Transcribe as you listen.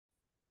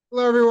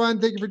Hello, everyone.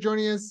 Thank you for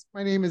joining us.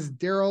 My name is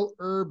Daryl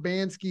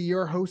Urbanski,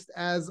 your host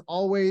as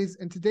always.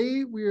 And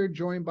today we are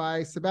joined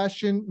by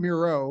Sebastian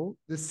Mierau,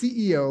 the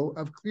CEO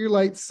of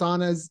Clearlight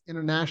Saunas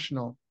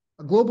International,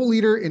 a global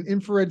leader in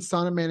infrared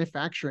sauna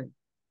manufacturing.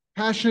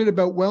 Passionate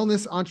about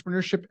wellness,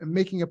 entrepreneurship, and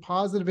making a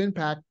positive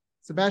impact,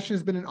 Sebastian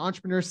has been an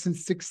entrepreneur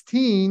since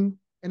 16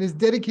 and is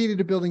dedicated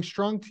to building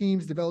strong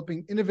teams,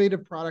 developing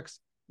innovative products,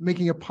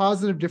 making a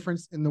positive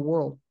difference in the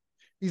world.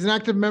 He's an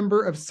active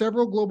member of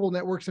several global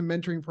networks and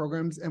mentoring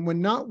programs, and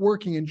when not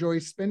working,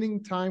 enjoys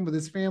spending time with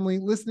his family,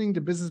 listening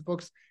to business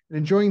books, and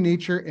enjoying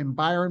nature in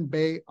Byron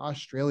Bay,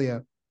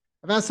 Australia.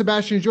 I've asked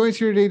Sebastian to join us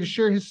here today to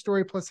share his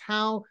story, plus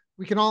how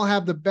we can all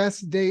have the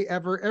best day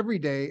ever every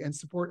day and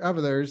support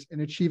others in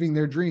achieving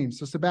their dreams.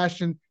 So,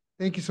 Sebastian,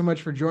 thank you so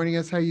much for joining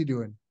us. How are you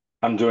doing?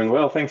 I'm doing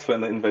well. Thanks for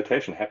the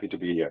invitation. Happy to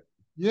be here.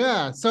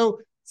 Yeah. So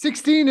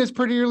 16 is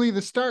pretty early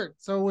to start.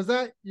 So was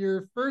that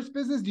your first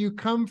business? Do you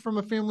come from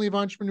a family of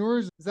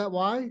entrepreneurs? Is that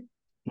why?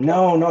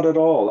 No, not at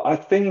all. I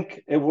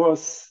think it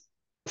was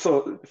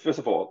so, first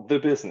of all, the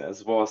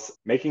business was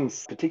making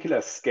particular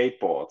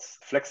skateboards,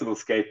 flexible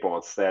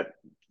skateboards that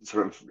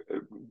sort of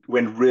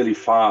went really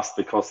fast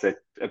because they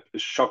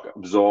shock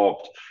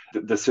absorbed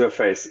the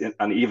surface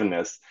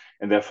unevenness,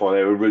 and therefore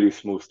they were really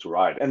smooth to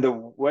ride. And the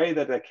way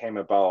that came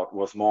about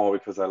was more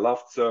because I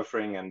loved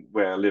surfing, and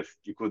where I lived,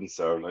 you couldn't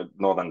surf.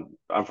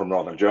 I'm from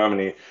northern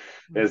Germany.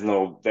 There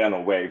are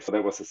no waves, so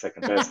that was the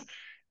second best.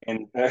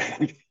 And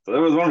so that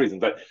was one reason.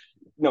 But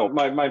no,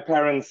 my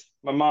parents,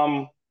 my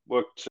mom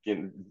worked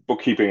in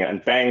bookkeeping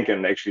and bank,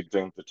 and actually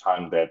during the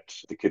time that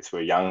the kids were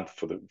young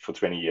for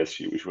 20 years,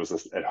 she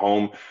was at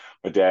home.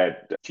 My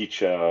dad,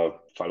 teacher,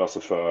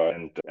 philosopher,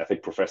 and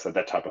ethic professor,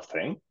 that type of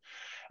thing.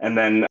 And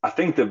then I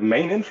think the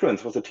main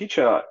influence was a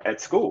teacher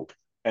at school.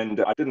 And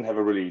I didn't have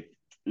a really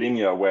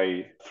linear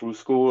way through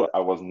school. I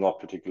was not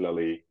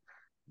particularly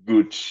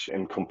good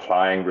in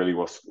complying really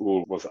what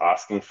school was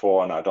asking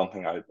for, and I don't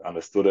think I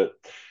understood it.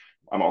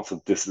 I'm also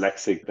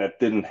dyslexic. That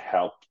didn't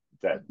help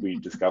that we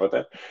discovered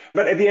that.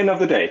 But at the end of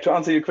the day, to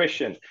answer your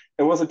question,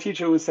 it was a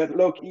teacher who said,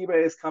 look,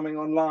 eBay is coming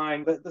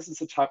online. This is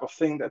the type of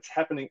thing that's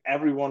happening.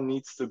 Everyone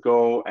needs to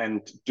go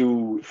and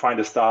find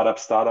a startup.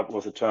 Startup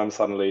was a term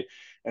suddenly.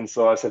 And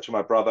so I said to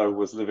my brother, who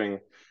was living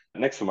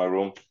next to my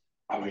room,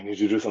 oh, we need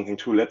to do something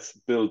too. Let's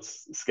build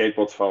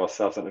skateboards for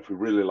ourselves. And if we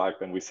really like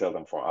them, we sell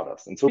them for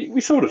others. And so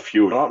we sold a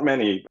few, not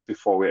many,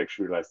 before we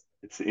actually realized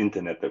it's the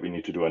internet that we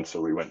need to do. And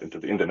so we went into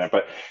the internet.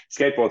 But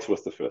skateboards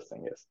was the first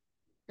thing, yes.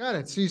 Got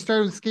it. So you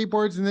started with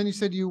skateboards and then you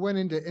said you went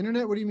into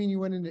internet. What do you mean you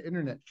went into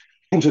internet?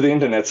 Into the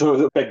internet.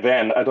 So back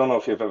then, I don't know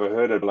if you've ever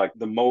heard it, like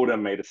the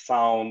modem made a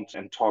sound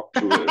and talked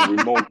to a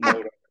remote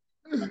modem,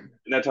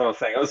 that type of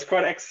thing. It was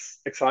quite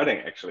exciting,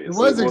 actually. It So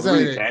was it was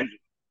really exciting. tangible.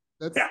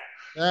 That's Yeah.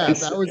 yeah, And,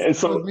 that and was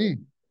so me.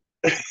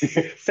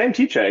 same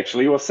teacher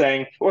actually was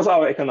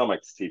our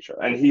economics teacher,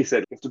 and he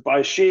said you have to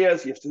buy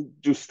shares, you have to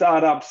do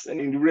startups, and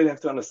you really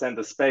have to understand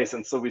the space.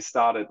 And so we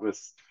started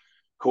with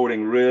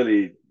coding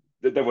really.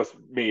 That was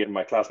me and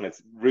my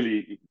classmates,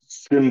 really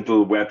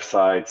simple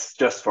websites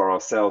just for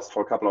ourselves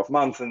for a couple of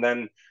months, and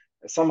then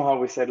somehow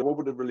we said, what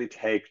would it really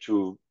take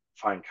to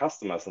find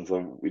customers? And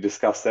so we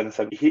discussed that and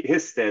said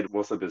his dad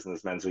was a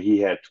businessman, so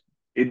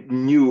it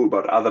knew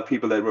about other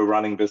people that were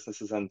running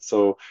businesses. And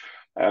so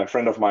a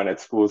friend of mine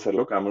at school said,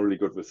 look, I'm really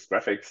good with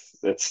graphics.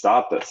 Let's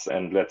start this,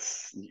 and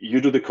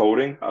you do the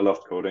coding. I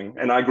loved coding.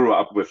 And I grew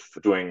up with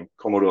doing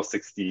Commodore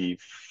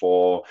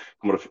 64,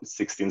 Commodore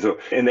 16. So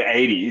in the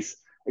 80s,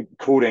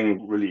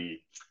 coding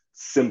really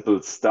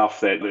simple stuff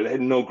that had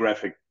no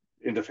graphic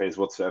interface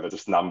whatsoever,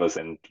 just numbers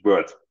and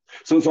words.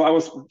 So I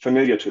was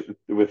familiar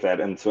with that.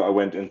 And so I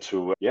went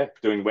into,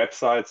 doing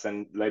websites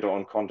and later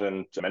on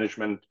content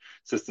management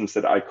systems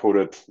that I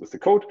coded with the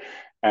code.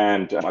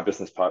 And my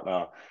business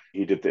partner,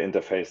 he did the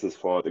interfaces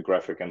for the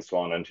graphic and so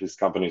on. And his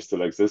company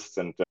still exists.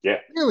 And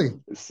Really?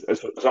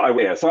 so I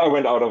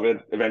went out of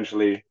it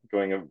eventually,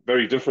 going a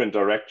very different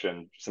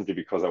direction, simply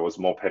because I was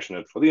more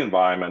passionate for the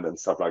environment and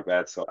stuff like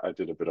that. So I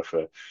did a bit of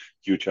a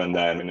U-turn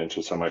then and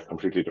into somewhere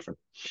completely different.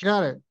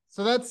 Got it.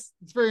 So it's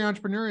very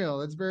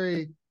entrepreneurial. It's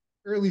very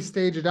early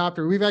stage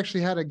adopter. We've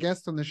actually had a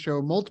guest on the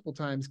show multiple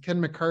times,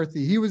 Ken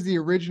McCarthy. He was the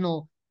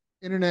original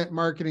internet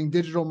marketing,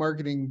 digital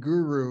marketing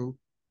guru.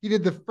 He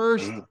did the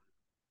first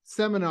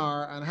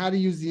seminar on how to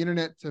use the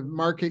internet to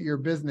market your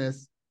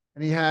business.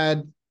 And he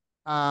had,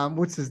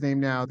 what's his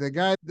name now? The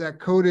guy that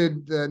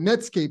coded the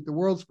Netscape, the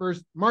world's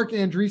first, Mark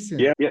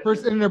Andreessen,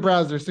 first internet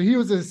browser. So he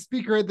was a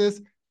speaker at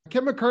this.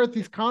 Ken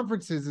McCarthy's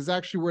conferences is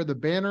actually where the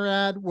banner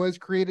ad was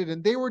created,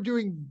 and they were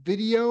doing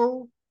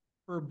video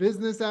for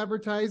business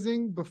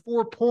advertising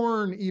before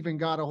porn even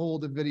got a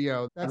hold of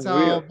video. That's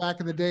how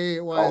back in the day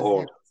it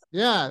was.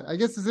 Yeah, I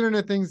guess this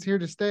internet thing's here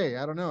to stay.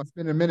 I don't know. It's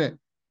been a minute.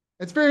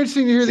 It's very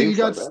interesting to hear that you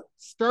got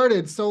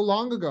started so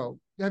long ago.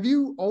 Have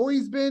you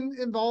always been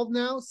involved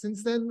now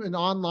since then in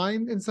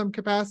online in some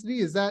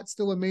capacity? Is that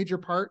still a major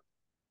part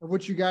of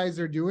what you guys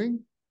are doing?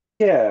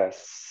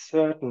 Yes,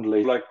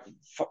 certainly. Like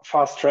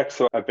fast track.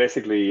 So I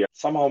basically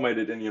somehow made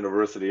it in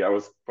university. I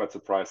was quite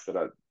surprised that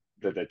I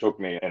that they took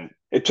me. And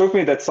it took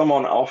me that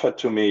someone offered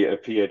to me a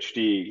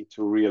PhD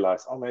to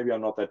realize, oh, maybe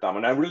I'm not that dumb.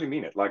 And I really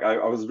mean it. Like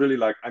I was really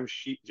like,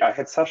 I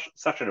had such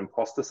an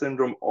imposter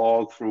syndrome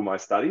all through my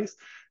studies.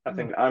 I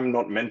think I'm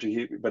not meant to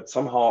hear, but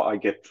somehow I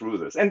get through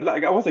this. And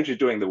like I was actually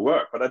doing the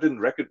work, but I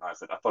didn't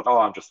recognize it. I thought, oh,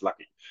 I'm just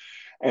lucky.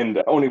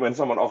 And only when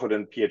someone offered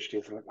a PhD, I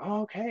was like,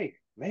 oh, okay,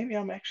 maybe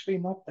I'm actually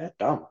not that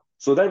dumb.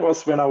 So that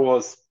was when I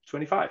was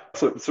 25.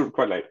 So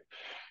quite late.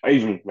 I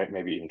even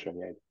maybe even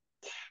 28.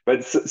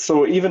 But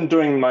so even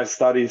during my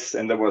studies,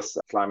 and there was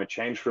climate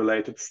change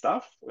related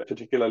stuff,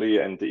 particularly,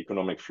 and the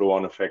economic flow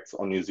on effects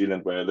on New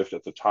Zealand, where I lived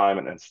at the time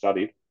and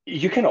studied,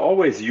 you can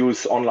always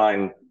use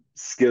online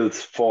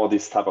skills for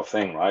this type of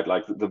thing, right?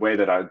 Like the way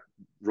that I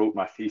wrote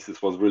my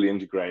thesis was really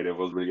integrated,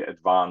 was really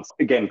advanced.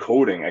 Again,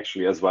 coding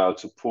actually as well,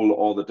 to pull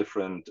all the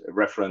different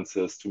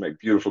references to make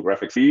beautiful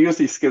graphics. You use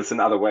these skills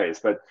in other ways,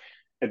 but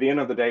at the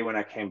end of the day, when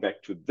I came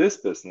back to this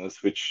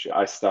business, which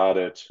I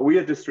started, we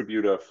are a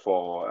distributor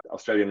for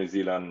Australia, New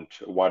Zealand,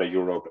 wider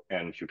Europe,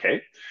 and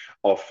UK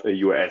of a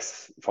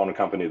US founded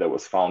company that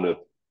was founded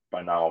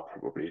by now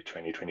probably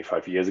 20,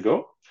 25 years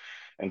ago.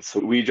 And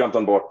so we jumped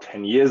on board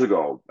 10 years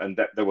ago, and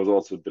that was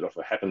also a bit of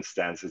a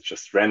happenstance. It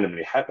just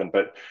randomly happened.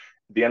 But at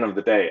the end of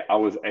the day, I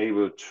was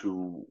able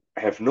to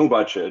have no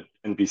budget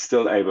and be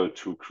still able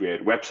to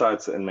create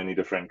websites in many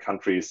different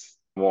countries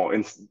more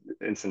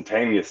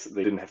instantaneous.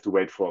 They didn't have to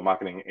wait for a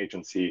marketing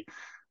agency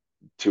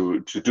to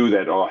do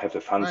that or have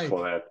the funds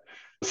for that.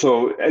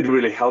 So it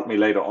really helped me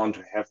later on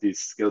to have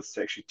these skills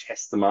to actually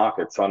test the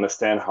market, to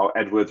understand how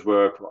AdWords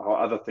work, how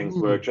other things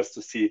work, just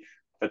to see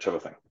that type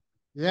of thing.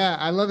 Yeah,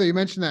 I love that you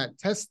mentioned that.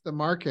 Test the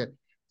market.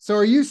 So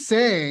are you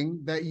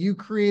saying that you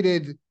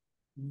created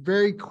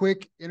very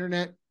quick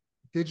internet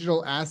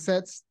digital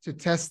assets to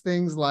test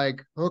things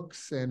like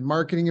hooks and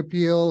marketing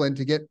appeal and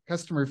to get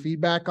customer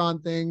feedback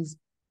on things?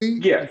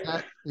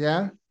 Yeah.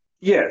 Yeah.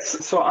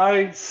 Yes. So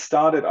I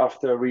started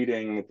after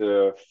reading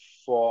the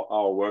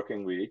 4-Hour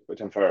Working Week with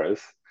Tim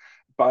Ferriss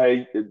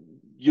by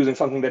using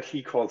something that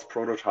he calls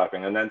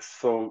prototyping. And then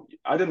so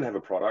I didn't have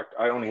a product.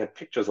 I only had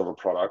pictures of a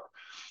product.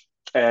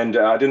 And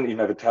I didn't even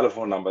have a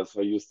telephone number,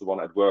 so I used the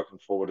one at work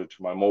and forwarded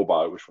to my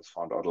mobile, which was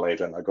found out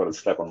later, and I got a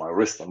slap on my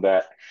wrist on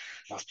that.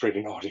 That was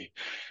pretty naughty.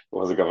 It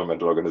was a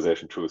governmental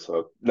organization too,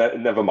 so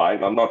never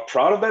mind. I'm not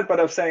proud of that,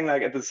 but I'm saying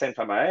like at the same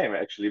time I am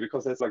actually,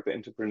 because it's like the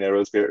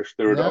entrepreneurial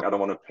spirit. I don't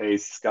want to pay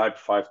Skype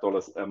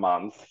 $5 a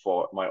month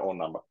for my own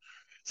number.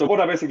 So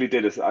what I basically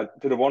did is I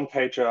did a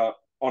one-pager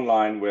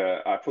online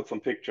where I put some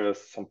pictures,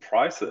 some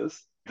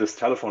prices, this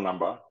telephone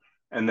number,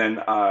 and then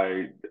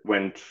I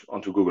went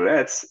onto Google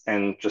Ads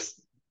and just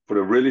put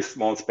a really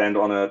small spend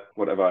on it,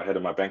 whatever I had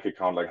in my bank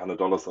account, like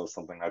 $100 or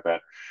something like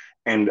that,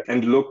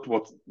 and looked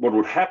what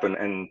would happen.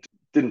 And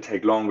didn't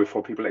take long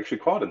before people actually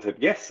called and said,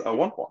 yes, I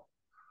want one.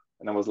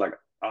 And I was like,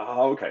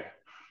 oh, okay.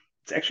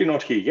 It's actually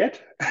not here yet.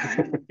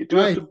 You do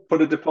have to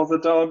put a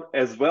deposit down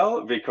as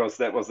well, because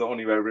that was the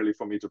only way really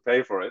for me to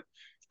pay for it.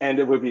 And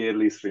it will be at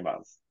least 3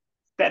 months.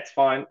 That's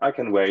fine. I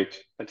can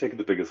wait. I take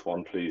the biggest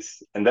one,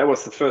 please. And that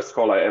was the first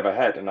call I ever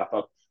had. And I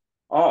thought,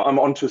 oh, I'm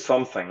onto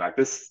something. Like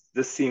this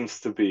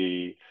seems to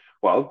be,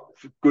 well,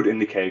 good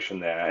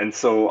indication there. And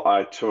so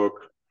I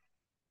took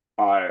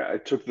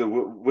the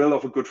will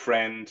of a good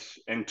friend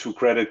and 2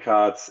 credit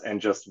cards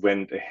and just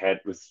went ahead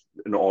with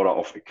an order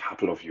of a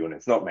couple of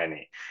units, not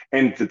many,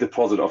 and the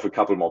deposit of a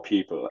couple more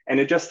people. And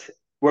it just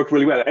worked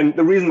really well. And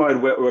the reason why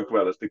it worked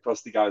well is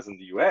because the guys in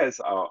the US,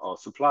 our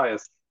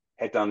suppliers,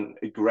 had done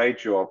a great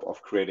job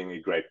of creating a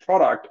great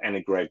product and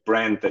a great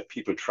brand that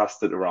people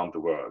trusted around the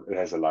world. It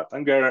has a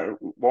lifetime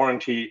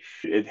warranty.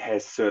 It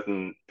has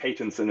certain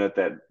patents in it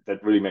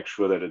that really make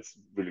sure that it's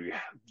really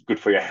good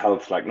for your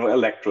health, like no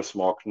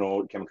electrosmog,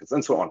 no chemicals,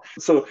 and so on.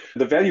 So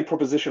the value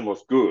proposition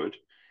was good.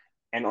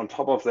 And on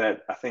top of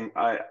that, I think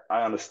I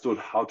understood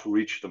how to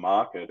reach the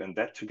market. And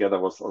that together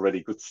was already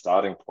a good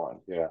starting point.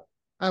 Yeah.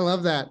 I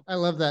love that. I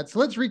love that. So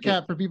let's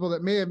recap for people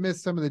that may have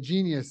missed some of the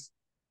genius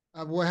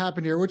of what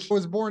happened here, which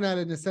was born out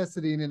of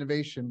necessity and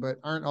innovation, but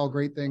aren't all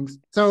great things.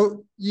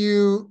 So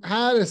you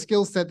had a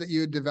skill set that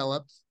you had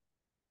developed,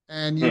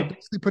 and you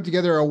basically put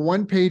together a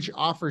one-page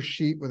offer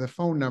sheet with a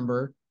phone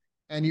number,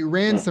 and you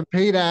ran some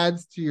paid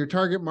ads to your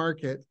target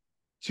market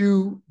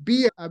to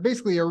be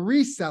basically a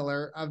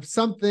reseller of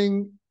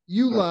something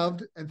you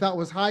loved and thought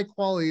was high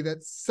quality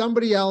that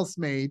somebody else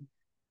made.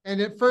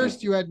 And at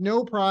first you had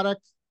no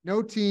product,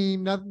 no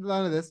team, none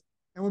of this.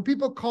 And when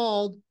people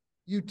called,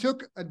 you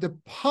took a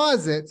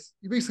deposit,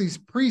 you basically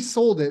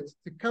pre-sold it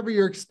to cover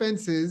your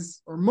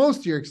expenses, or most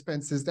of your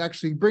expenses, to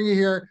actually bring it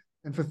here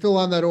and fulfill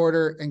on that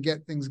order and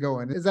get things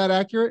going. Is that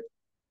accurate?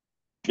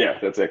 Yeah,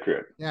 that's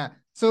accurate. Yeah.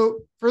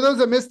 So for those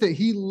that missed it,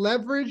 he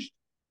leveraged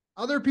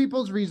other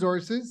people's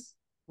resources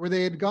where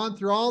they had gone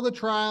through all the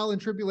trial and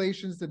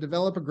tribulations to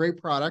develop a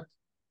great product.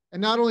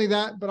 And not only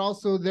that, but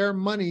also their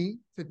money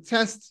to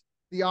test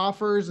the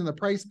offers and the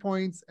price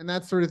points and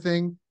that sort of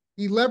thing.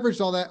 He leveraged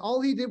all that.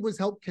 All he did was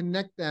help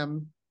connect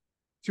them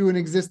to an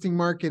existing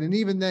market. And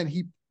even then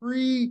he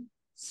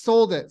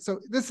pre-sold it. So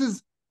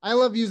I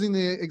love using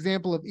the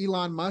example of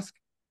Elon Musk.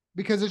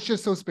 because it's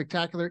just so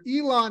spectacular.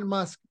 Elon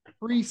Musk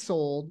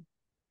pre-sold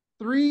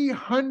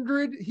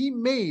he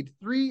made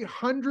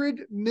 $300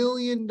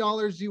 million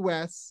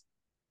US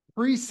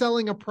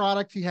pre-selling a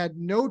product he had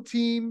no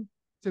team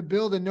to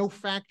build and no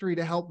factory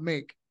to help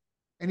make.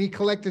 And he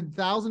collected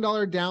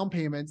 $1,000 down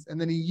payments, and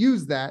then he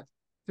used that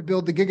to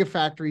build the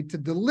Gigafactory to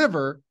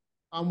deliver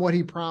on what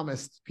he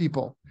promised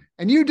people.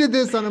 And you did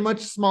this on a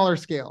much smaller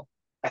scale.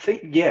 I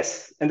think,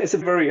 yes. And it's a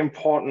very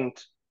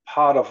important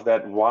part of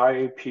that,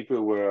 why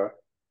people were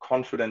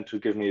confident to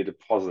give me a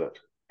deposit.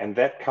 And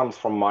that comes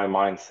from my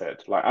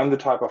mindset. Like, I'm the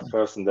type of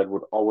person that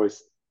would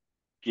always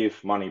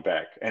give money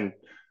back. And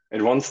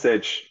at one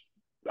stage,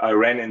 I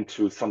ran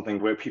into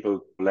something where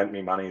people lent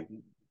me money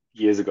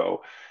years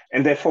ago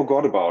and they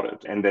forgot about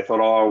it. And they thought,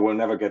 oh, we'll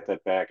never get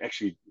that back.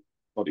 Actually,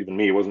 not even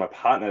me, it was my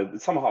partner.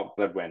 Somehow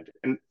that went.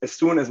 And as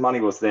soon as money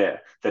was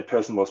there, that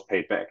person was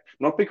paid back.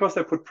 Not because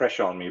they put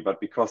pressure on me, but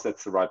because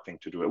that's the right thing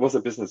to do. It was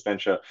a business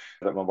venture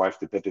that my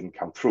wife did that didn't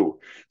come through.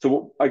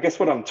 So I guess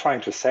what I'm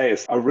trying to say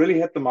is I really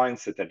had the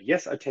mindset that,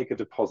 yes, I take a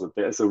deposit.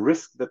 There is a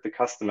risk that the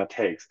customer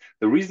takes.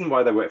 The reason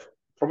why they were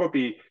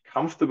probably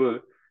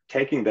comfortable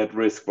taking that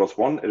risk was,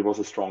 one, it was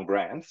a strong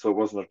brand. So it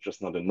was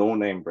not a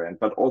no-name brand,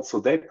 but also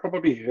they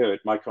probably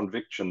heard my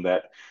conviction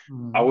that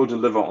I will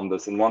deliver on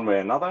this in one way or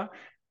another.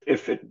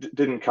 If it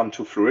didn't come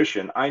to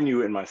fruition, I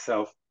knew in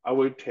myself, I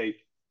will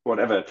take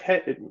whatever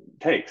it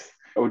takes.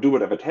 I will do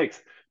whatever it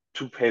takes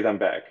to pay them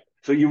back.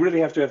 So you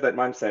really have to have that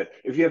mindset.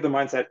 If you have the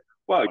mindset,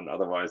 well,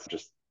 otherwise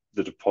just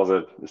the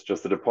deposit is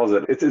just the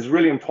deposit. It's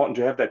really important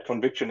to have that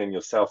conviction in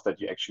yourself that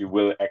you actually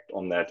will act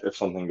on that if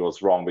something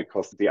goes wrong,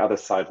 because the other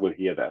side will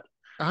hear that.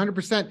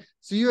 100%.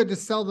 So you had to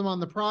sell them on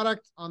the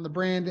product, on the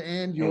brand,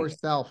 and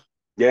yourself.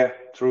 Yeah,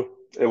 true.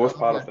 It was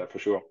part of that for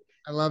sure.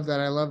 I love that.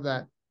 I love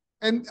that.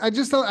 And I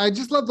just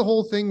love the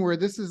whole thing where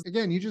this is,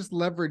 again, you just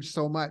leverage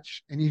so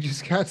much and you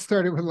just got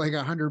started with like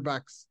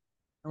 $100.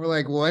 And we're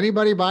like, will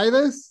anybody buy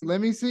this? Let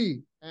me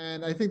see.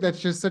 And I think that's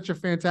just such a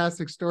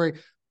fantastic story.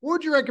 What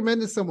would you recommend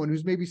to someone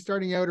who's maybe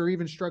starting out or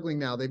even struggling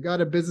now? They've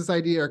got a business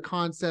idea or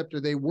concept, or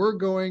they were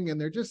going and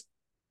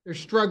they're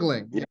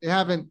struggling.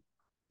 Yeah.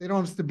 They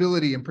don't have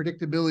stability and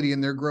predictability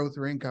in their growth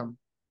or income.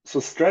 So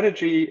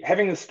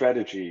having a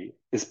strategy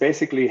is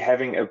basically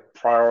having a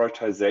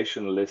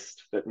prioritization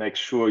list that makes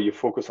sure you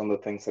focus on the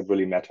things that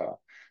really matter.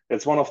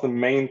 That's one of the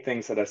main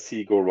things that I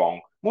see go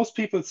wrong. Most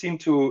people seem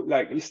to,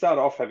 like, you start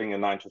off having a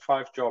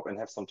 9-to-5 job and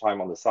have some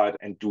time on the side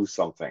and do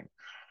something.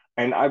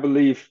 And I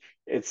believe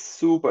it's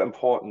super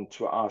important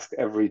to ask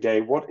every day,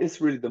 what is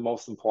really the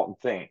most important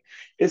thing?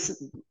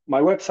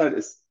 My website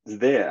is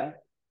there.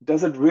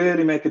 Does it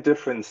really make a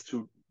difference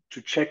to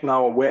check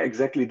now where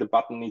exactly the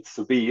button needs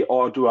to be,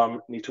 or do I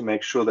need to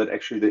make sure that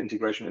actually the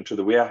integration into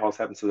the warehouse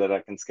happens so that I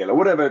can scale, or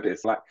whatever it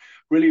is? Like,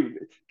 really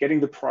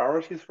getting the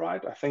priorities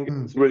right, I think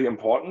is really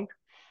important.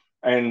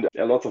 And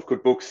there are lots of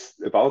good books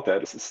about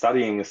that.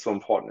 Studying is so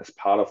important as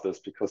part of this,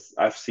 because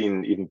I've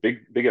seen even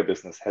bigger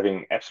business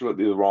having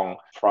absolutely the wrong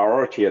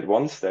priority at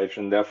one stage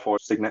and therefore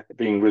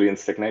being really in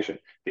stagnation.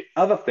 The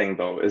other thing,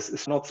 though,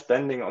 is not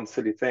spending on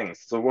silly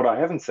things. So what I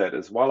haven't said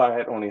is, while I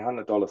had only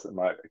 $100 in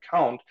my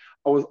account,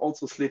 I was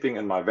also sleeping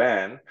in my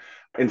van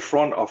in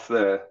front of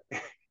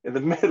in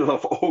the middle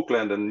of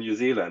Auckland and New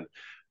Zealand,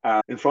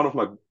 in front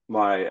of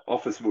my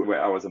office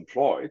where I was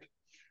employed.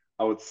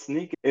 I would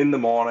sneak in the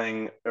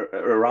morning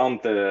around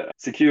the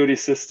security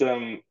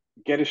system,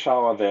 get a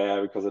shower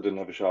there because I didn't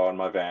have a shower in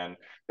my van,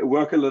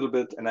 work a little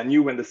bit, and I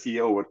knew when the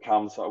CEO would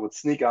come, so I would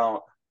sneak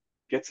out,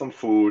 get some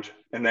food,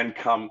 and then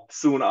come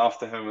soon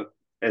after him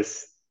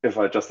as if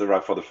I just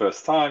arrived for the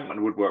first time,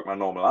 and would work my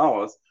normal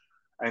hours,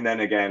 and then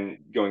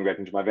again going back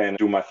into my van and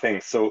do my thing.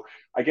 So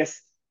I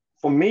guess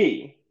for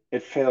me,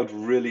 it felt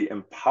really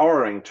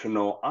empowering to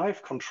know I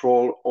have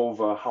control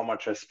over how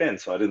much I spend.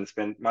 So I didn't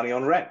spend money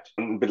on rent.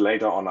 And a bit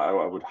later on, I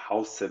would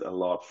house sit a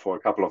lot for a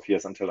couple of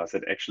years until I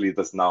said, actually,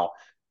 this now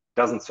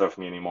doesn't serve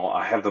me anymore.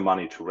 I have the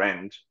money to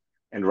rent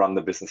and run the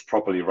business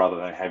properly rather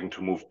than having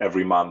to move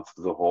every month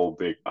the whole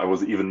big. I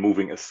was even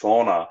moving a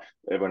sauna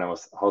when I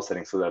was house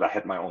sitting so that I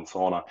had my own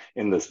sauna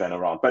in this van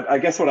around. But I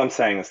guess what I'm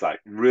saying is, like,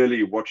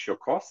 really watch your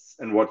costs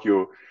and what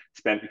you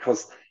spend,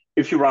 because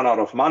if you run out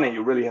of money,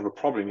 you really have a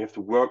problem. You have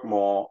to work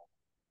more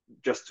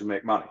just to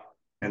make money.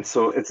 And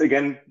so it's,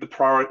 again, the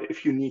priority.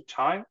 If you need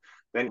time,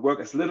 then work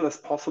as little as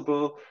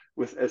possible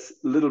with as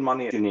little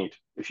money as you need.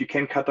 If you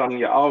can cut down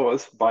your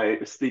hours by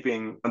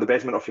sleeping in the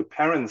basement of your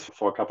parents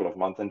for a couple of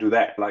months, and do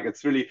that. Like,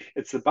 it's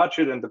the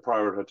budget and the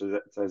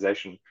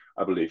prioritization,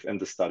 I believe, and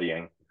the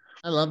studying.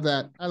 I love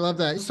that. I love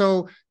that.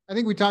 So I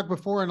think we talked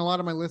before, and a lot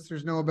of my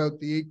listeners know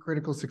about the 8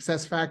 critical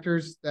success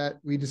factors that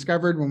we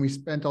discovered when we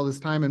spent all this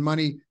time and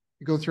money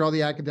to go through all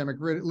the academic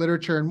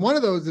literature. And one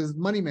of those is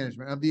money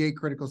management of the 8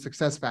 critical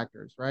success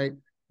factors, right?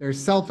 There's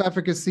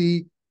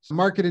self-efficacy,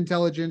 market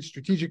intelligence,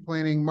 strategic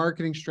planning,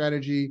 marketing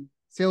strategy,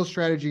 sales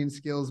strategy and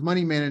skills,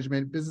 money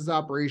management, business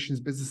operations,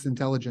 business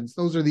intelligence.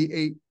 Those are the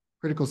 8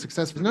 critical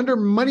success. And under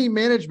money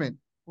management,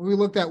 when we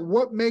looked at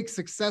what makes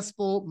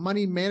successful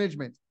money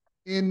management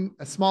in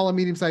a small and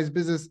medium-sized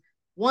business,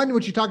 One,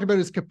 which you talked about,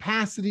 is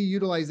capacity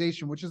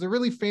utilization, which is a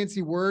really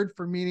fancy word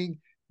for meaning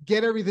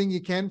get everything you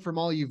can from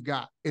all you've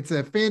got. It's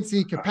a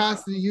fancy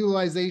capacity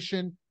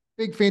utilization,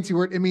 big fancy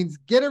word. It means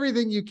get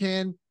everything you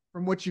can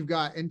from what you've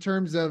got in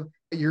terms of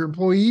your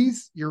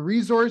employees, your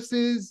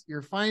resources,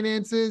 your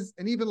finances,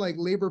 and even like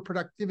labor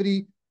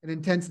productivity and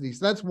intensity.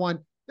 So that's one.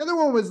 The other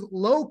one was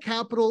low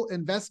capital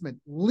investment,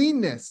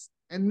 leanness.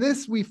 And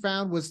this we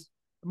found was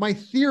my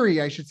theory,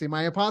 I should say,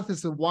 my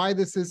hypothesis of why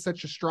this is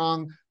such a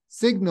strong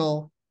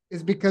signal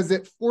is because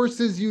it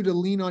forces you to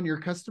lean on your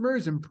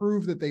customers and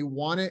prove that they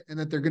want it and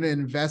that they're going to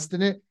invest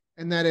in it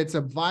and that it's a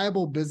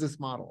viable business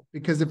model.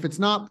 Because if it's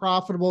not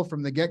profitable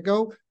from the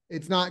get-go,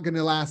 it's not going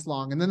to last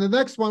long. And then the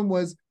next one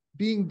was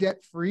being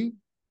debt-free,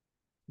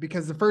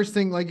 because the first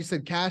thing, like you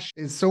said, cash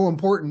is so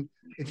important.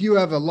 If you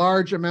have a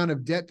large amount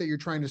of debt that you're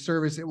trying to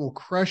service, it will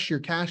crush your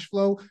cash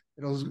flow.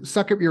 It'll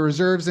suck up your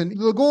reserves. And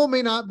the goal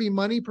may not be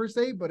money per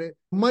se, but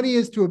money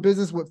is to a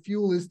business what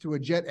fuel is to a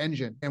jet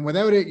engine. And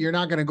without it, you're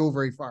not going to go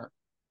very far.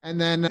 And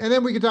then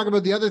we can talk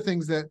about the other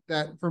things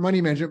that for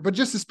money management, but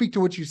just to speak to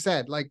what you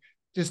said, like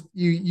just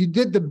you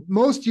did the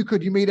most you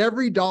could. You made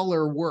every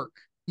dollar work.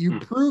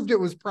 You proved it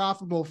was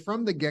profitable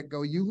from the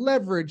get-go. You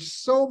leveraged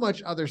so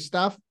much other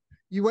stuff.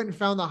 You went and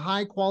found the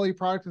high quality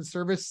product and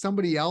service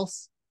somebody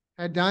else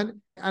had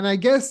done. And I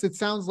guess it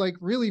sounds like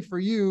really for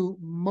you,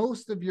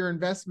 most of your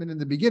investment in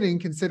the beginning,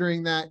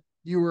 considering that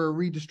you were a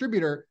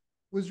redistributor,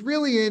 was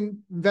really in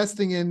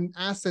investing in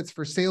assets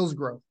for sales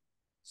growth.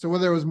 So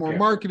whether it was more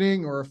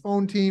marketing or a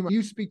phone team,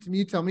 you speak to me,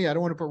 you tell me, I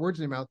don't want to put words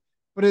in your mouth,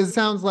 but it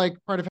sounds like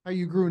part of how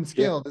you grew and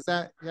scaled. Is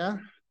that, yeah?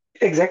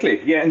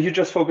 Exactly. Yeah. And you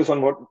just focus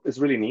on what is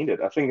really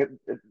needed. I think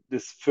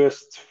this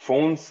first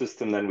phone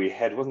system that we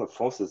had wasn't a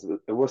phone system.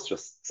 It was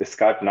just a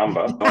Skype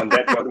number. And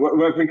that got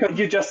work because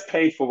you just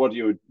paid for what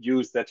you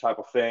use, that type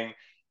of thing.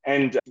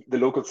 And the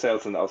local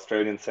sales and the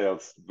Australian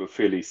sales were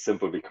fairly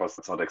simple because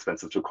it's not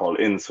expensive to call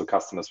in. So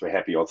customers were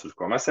happy also to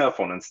call my cell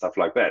phone and stuff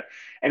like that.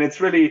 And it's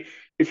really,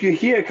 if you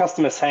hear a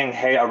customer saying,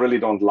 hey, I really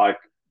don't like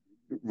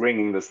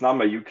ringing this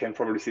number, you can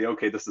probably say,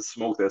 okay, this is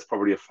smoke. There's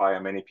probably a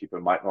fire. Many people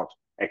might not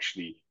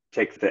actually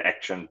take the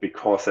action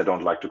because they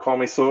don't like to call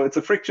me. So it's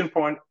a friction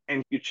point,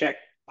 and you check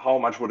how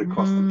much would it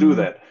cost to do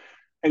that.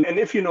 And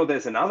if you know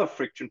there's another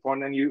friction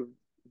point, then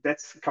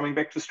that's coming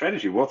back to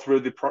strategy. What's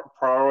really the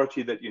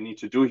priority that you need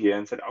to do here?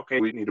 And said, okay,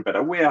 we need a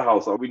better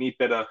warehouse, or we need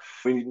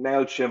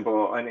MailChimp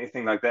or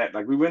anything like that.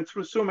 Like we went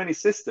through so many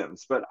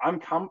systems, but I'm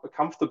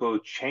comfortable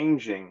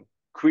changing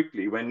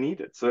quickly when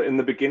needed. So in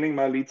the beginning,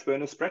 my leads were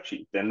in a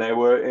spreadsheet. Then they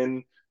were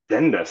in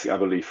Zendesk, I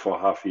believe, for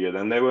half a year.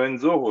 Then they were in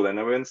Zoho. Then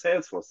they were in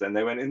Salesforce. Then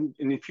they went in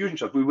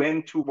Infusionsoft. We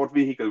went to what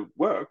vehicle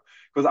work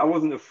because I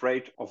wasn't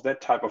afraid of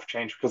that type of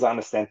change because I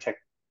understand tech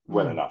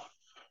well enough.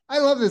 I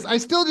love this. I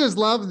still just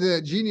love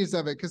the genius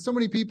of it because so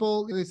many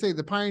people, they say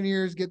the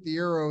pioneers get the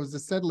arrows, the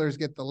settlers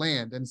get the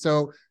land. And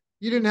so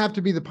you didn't have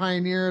to be the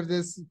pioneer of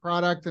this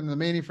product and the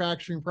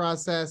manufacturing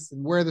process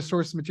and where the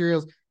source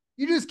materials.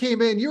 You just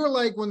came in. You were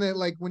like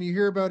when you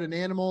hear about an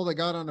animal that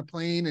got on a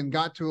plane and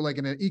got to like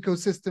an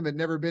ecosystem it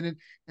never been in,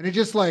 and it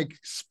just like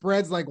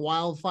spreads like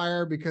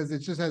wildfire because it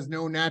just has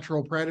no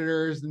natural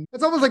predators. And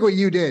it's almost like what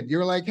you did.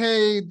 You're like,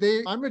 hey,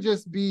 I'm gonna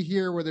just be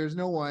here where there's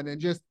no one and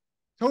just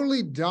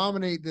totally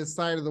dominate this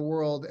side of the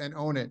world and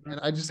own it. And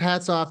I just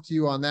hats off to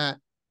you on that.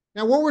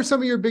 Now, what were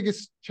some of your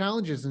biggest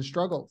challenges and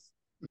struggles?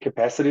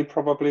 Capacity,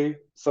 probably.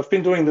 So I've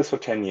been doing this for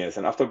 10 years,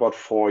 and after about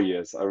 4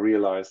 years, I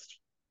realized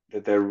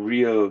that there are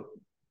real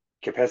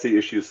capacity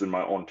issues in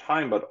my own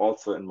time, but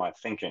also in my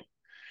thinking.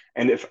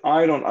 And if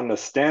I don't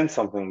understand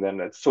something,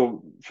 then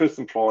so first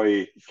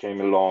employee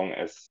came along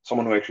as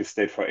someone who actually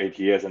stayed for 8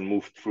 years and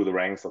moved through the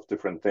ranks of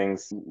different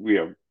things. We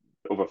are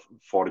over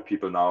 40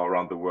 people now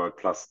around the world,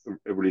 plus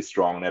a really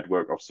strong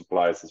network of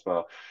suppliers as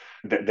well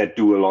that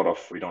do a lot of,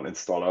 we don't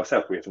install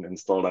ourselves. We have an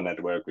installer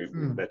network,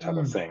 that type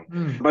of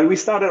thing. But we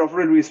started off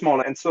really, really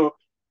small. And so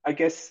I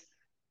guess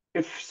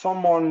if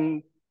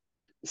someone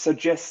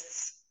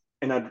suggests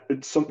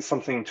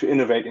something to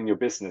innovate in your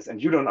business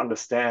and you don't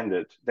understand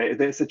it,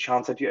 there's a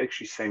chance that you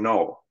actually say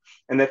no.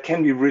 And that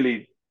can be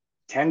really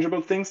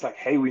tangible things like,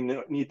 hey, we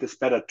need this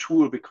better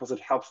tool because it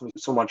helps me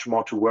so much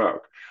more to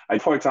work.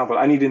 For example,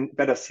 I need a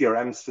better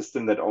CRM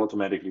system that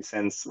automatically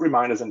sends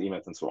reminders and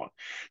emails and so on.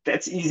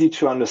 That's easy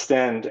to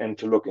understand and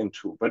to look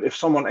into. But if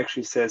someone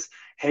actually says,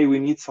 hey, we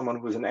need someone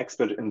who's an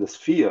expert in this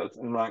field,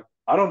 and I'm like,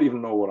 I don't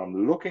even know what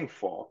I'm looking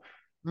for.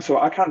 So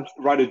I can't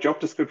write a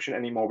job description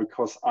anymore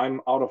because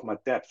I'm out of my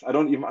depth. I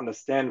don't even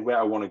understand where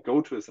I want to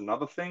go to is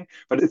another thing,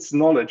 but it's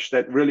knowledge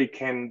that really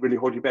can really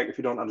hold you back if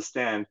you don't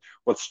understand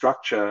what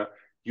structure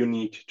you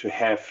need to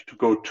have to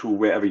go to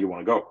wherever you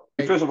want to go.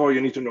 First of all, you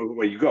need to know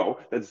where you go.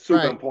 That's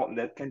super important.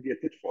 That can be a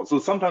pitfall. So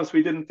sometimes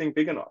we didn't think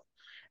big enough.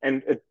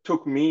 And it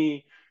took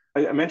me,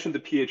 I mentioned the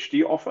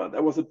PhD offer.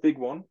 That was a big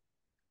one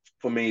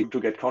for me to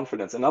get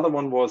confidence. Another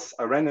one was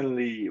I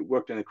randomly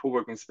worked in a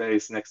co-working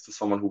space next to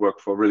someone who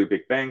worked for a really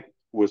big bank,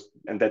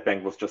 and that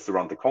bank was just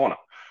around the corner.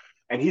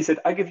 And he said,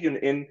 I give you an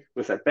in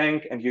with that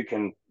bank and you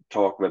can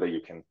talk whether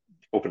you can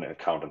open an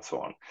account and so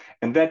on.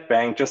 And that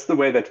bank, just the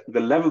way that the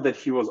level that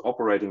he was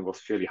operating was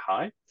fairly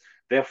high.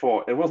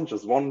 Therefore, it wasn't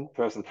just one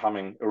person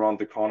coming around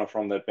the corner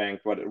from that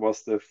bank, but it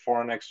was the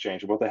foreign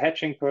exchange, it was the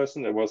hedging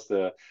person, it was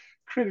the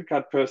credit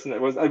card person,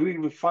 it was, I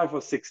believe, 5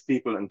 or 6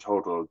 people in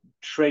total,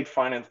 trade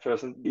finance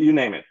person, you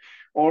name it,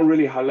 all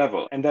really high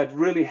level. And that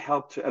really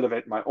helped to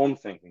elevate my own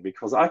thinking,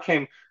 because I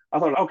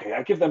thought, okay,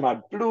 I give them my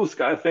blue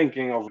sky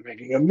thinking of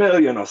making 1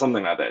 million or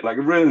something like that, like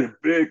really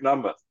big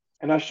numbers.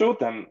 And I showed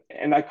them,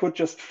 and I could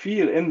just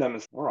feel in them,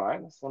 all right,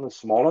 it's on the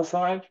smaller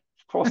side.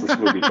 Of course, this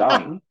will be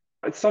done.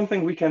 It's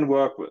something we can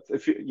work with.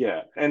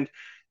 And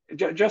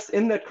just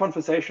in that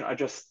conversation, I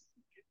just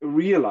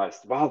realized,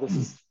 wow, this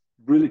is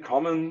really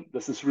common.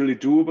 This is really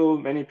doable.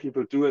 Many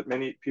people do it.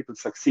 Many people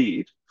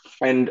succeed.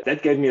 And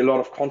that gave me a lot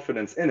of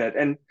confidence in it.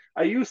 And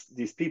I used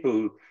these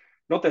people,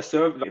 not their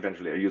service.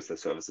 Eventually, I used their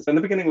services. In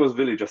the beginning, it was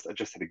really just, I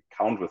just had an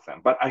account with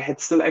them. But I had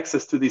still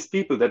access to these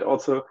people that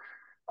also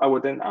I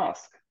would then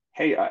ask,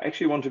 hey, I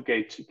actually want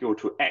to go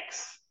to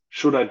X.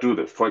 Should I do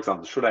this? For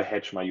example, should I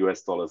hedge my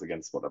US dollars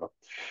against whatever?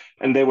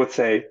 And they would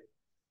say,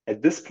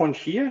 at this point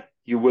here,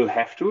 you will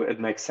have to.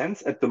 It makes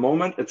sense. At the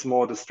moment, it's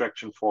more a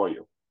distraction for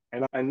you.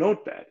 And I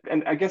note that.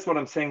 And I guess what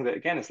I'm saying that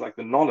again is like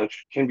the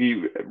knowledge can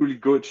be really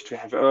good to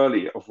have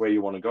early of where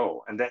you want to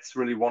go. And that's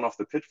really one of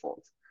the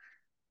pitfalls.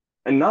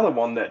 Another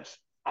one that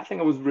I think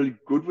I was really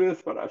good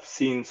with, but I've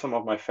seen some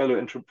of my fellow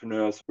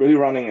entrepreneurs really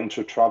running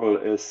into trouble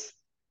is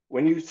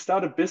when you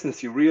start a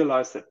business, you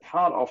realize that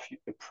part of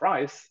the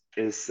price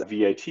is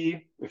VAT,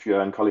 if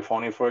you're in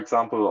California, for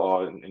example,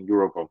 or in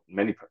Europe or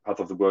many parts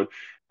of the world.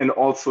 And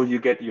also you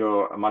get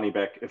your money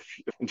back if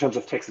in terms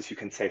of taxes, you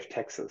can save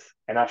taxes.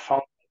 And I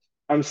found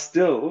I'm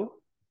still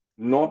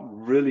not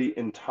really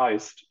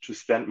enticed to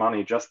spend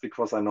money just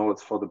because I know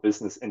it's for the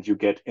business and you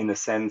get, in a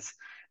sense,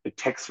 a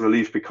tax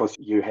relief because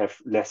you have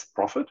less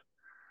profit.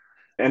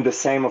 And the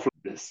same of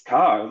this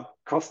car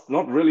costs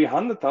not really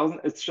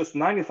 100,000, it's just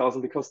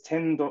 90,000 because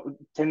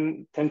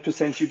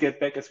 10% you get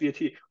back as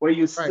VAT, where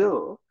you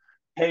still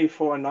pay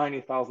for a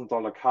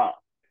 $90,000 car.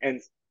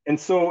 And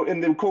so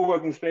in the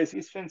co-working space,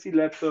 these fancy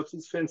laptops,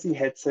 these fancy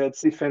headsets,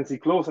 these fancy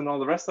clothes and all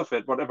the rest of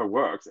it, whatever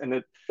works.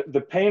 And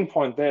the pain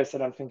point there is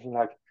that I'm thinking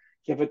like,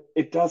 yeah, but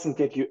it doesn't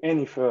get you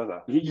any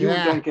further. You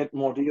don't get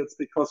more deals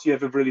because you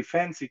have a really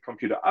fancy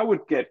computer. I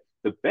would get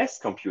the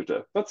best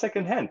computer, but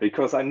secondhand,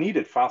 because I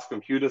needed fast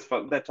computers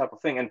for that type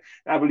of thing. And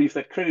I believe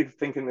that critical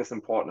thinking is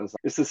important.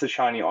 Is this a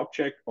shiny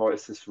object, or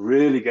is this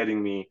really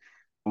getting me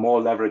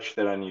more leverage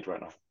that I need right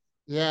now?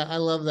 Yeah, I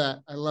love that.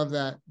 I love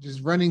that.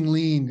 Just running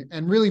lean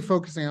and really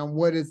focusing on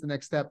what is the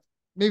next step.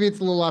 Maybe it's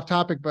a little off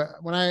topic, but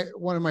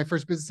one of my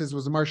first businesses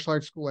was a martial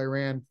arts school I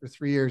ran for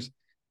 3 years.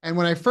 And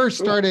when I first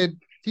started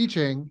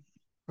teaching,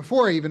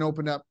 before I even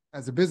opened up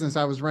as a business,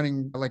 I was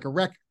running like a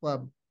rec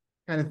club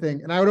kind of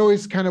thing. And I would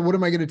always kind of, what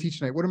am I going to teach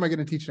tonight? What am I going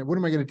to teach tonight? What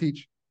am I going to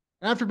teach?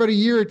 And after about a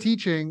year of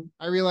teaching,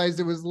 I realized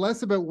it was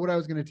less about what I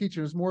was going to teach.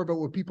 It was more about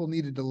what people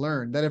needed to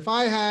learn. That if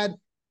I had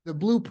the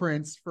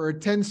blueprints for a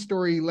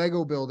 10-story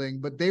Lego building,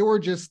 but they were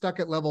just stuck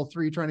at level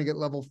 3 trying to get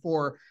level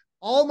 4,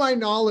 all my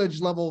knowledge,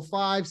 level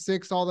 5,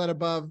 6, all that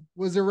above,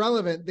 was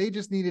irrelevant. They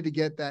just needed to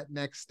get that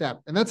next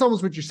step. And that's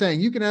almost what you're saying.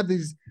 You can have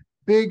these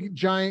big,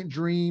 giant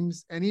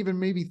dreams and even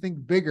maybe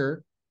think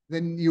bigger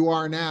than you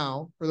are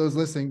now for those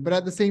listening. But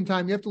at the same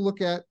time, you have to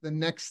look at the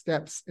next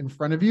steps in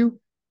front of you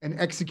and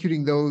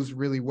executing those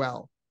really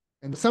well.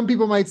 And some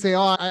people might say,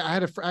 oh,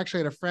 I actually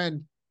had a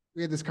friend.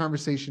 We had this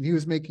conversation. He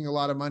was making a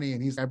lot of money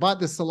and I bought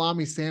this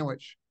salami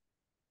sandwich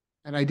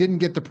and I didn't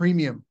get the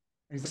premium.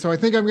 So I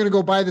think I'm going to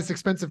go buy this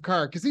expensive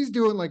car because he's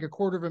doing like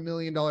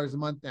 $250,000 a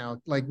month now,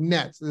 like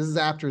net. So this is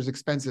after his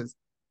expenses.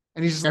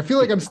 And he's just, I feel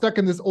like I'm stuck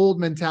in this old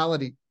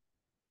mentality.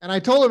 And I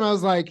told him, I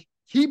was like,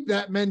 keep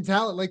that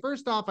mentality. Like,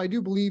 first off, I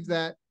do believe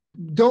that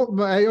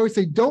I always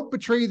say, don't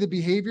betray the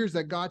behaviors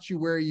that got you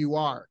where you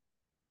are.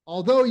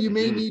 Although you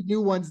may need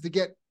new ones to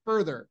get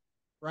further,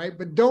 right?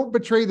 But don't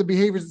betray the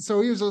behaviors.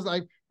 So he was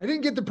like, I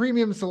didn't get the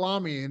premium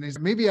salami. And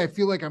maybe I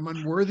feel like I'm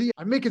unworthy.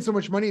 I'm making so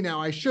much money now,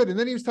 I should. And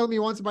then he was telling me he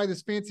wants to buy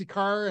this fancy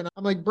car. And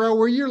I'm like, bro,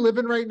 where you're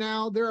living right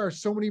now, there are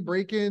so many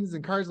break-ins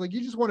and cars. Like,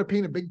 you just want to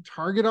paint a big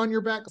target on your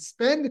back.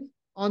 Spend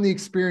on the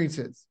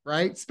experiences,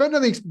 right?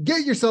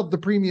 Get yourself the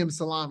premium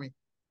salami.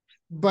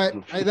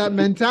 But that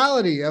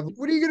mentality of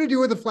what are you going to do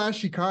with a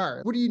flashy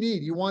car? What do you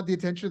need? You want the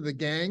attention of the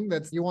gang?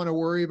 You want to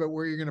worry about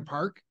where you're going to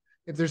park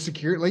if they're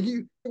secure.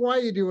 Why are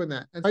you doing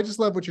that? And I just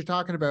love what you're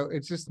talking about.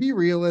 It's just be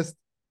realist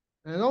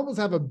and almost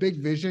have a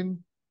big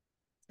vision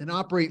and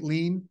operate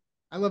lean.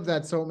 I love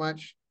that so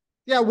much.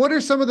 Yeah. What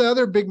are some of the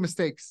other big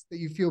mistakes that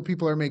you feel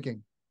people are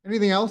making?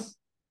 Anything else?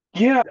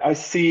 Yeah, I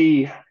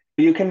see.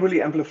 You can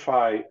really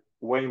amplify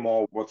way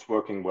more what's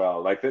working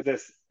well. Like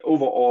there's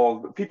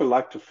overall, people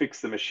like to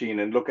fix the machine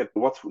and look at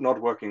what's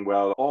not working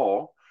well,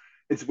 or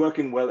it's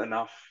working well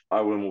enough. I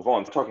will move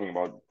on. Talking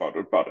about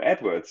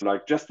AdWords,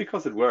 like just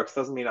because it works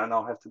doesn't mean I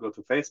now have to go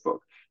to Facebook.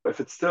 But if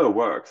it still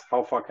works,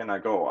 how far can I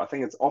go? I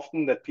think it's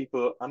often that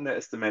people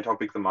underestimate how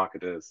big the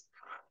market is.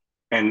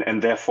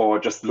 and therefore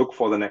just look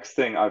for the next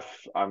thing.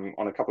 I'm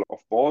on a couple of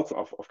boards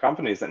of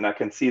companies, and I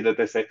can see that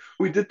they say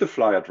we did the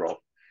flyer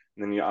drop,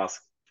 and then you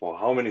ask for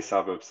how many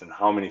suburbs and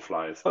how many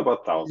flyers?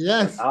 About 1,000.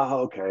 And, Yes.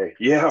 okay,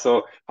 yeah.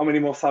 So how many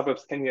more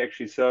suburbs can you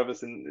actually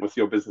service in with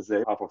your business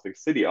there, half of the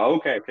city?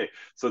 Okay, okay.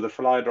 So the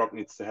flyer drop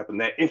needs to happen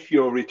there. If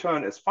your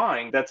return is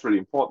fine, that's really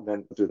important.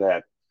 Then do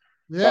that.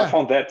 So I Yeah.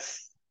 found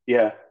that's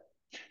yeah.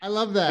 I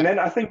love And that. then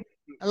I think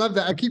I love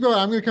that. I keep going.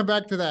 I'm going to come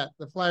back to that.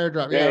 The flyer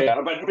drop. yeah, Yeah.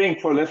 yeah, but being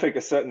prolific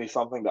is certainly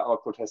something. The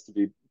output has to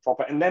be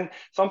proper. And then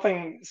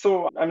something,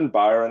 so I'm in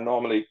Byron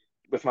normally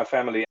with my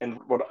family, and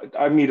what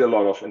I meet a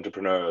lot of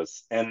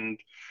entrepreneurs. And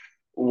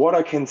what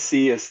I can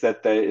see is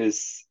that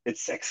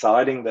it's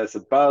exciting. There's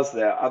a buzz,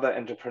 there are other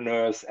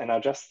entrepreneurs, and I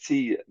just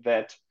see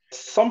that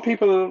some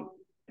people,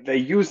 they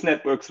use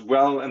networks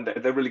well and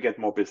they really get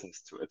more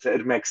business to it.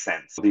 It makes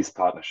sense, these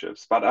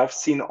partnerships. But I've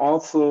seen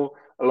also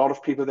a lot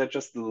of people that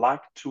just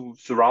like to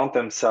surround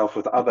themselves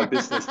with other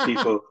business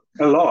people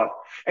a lot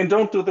and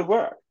don't do the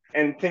work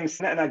and things.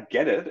 And I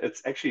get it.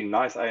 It's actually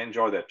nice. I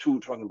enjoy that too,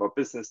 talking about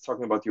business,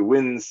 talking about your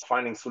wins,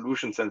 finding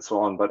solutions and so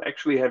on. But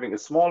actually having a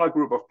smaller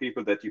group of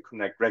people that you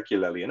connect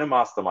regularly in a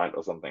mastermind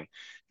or something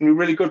can be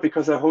really good,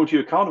 because I hold you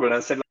accountable. And I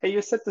said, hey,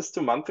 you said this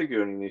 2 months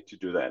ago and you need to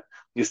do that.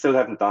 You still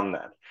haven't done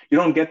that. You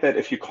don't get that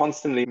if you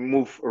constantly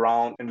move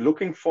around and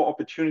looking for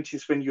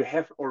opportunities when you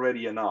have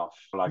already enough,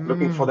 like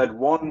looking for Mm. that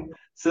one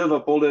silver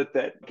bullet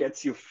that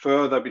gets you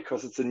further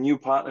because it's a new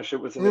partnership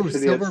with an Ooh,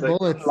 affiliate. silver It's like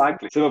bullets.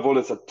 unlikely. Silver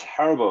bullets are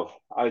terrible.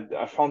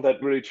 I found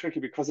that really tricky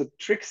because it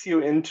tricks you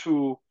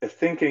into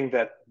thinking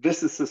that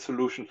this is the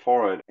solution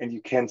for it. And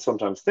you can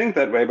sometimes think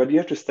that way, but you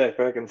have to step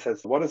back and say,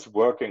 what is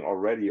working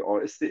already?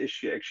 Or is the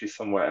issue actually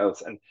somewhere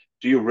else? And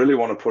do you really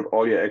want to put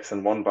all your eggs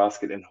in one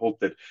basket and hope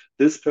that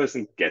this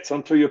person gets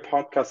onto your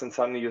podcast and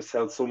suddenly you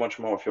sell so much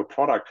more of your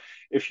product?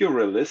 If you're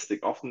realistic,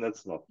 often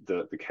that's not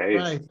the case.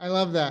 Right. I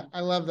love that. I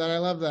love that. I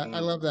love that. I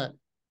Mm. love that.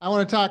 I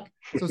want to talk.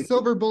 So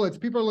silver bullets,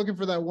 people are looking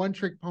for that one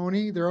trick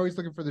pony. They're always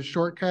looking for the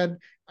shortcut.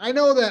 I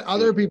know that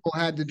other Mm. people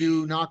had to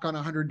do knock on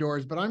 100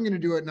 doors, but I'm going to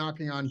do it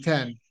knocking on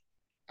 10.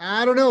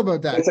 I don't know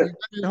about that. That's it.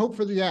 You gotta hope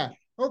for the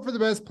hope for the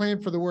best,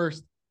 plan for the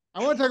worst.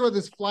 I want to talk about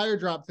this flyer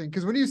drop thing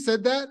because when you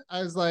said that,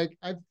 I was like,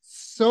 I've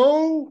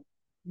so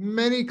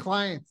many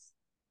clients.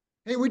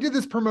 Hey, we did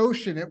this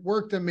promotion. It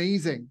worked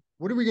amazing.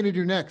 What are we going to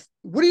do next?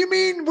 What do you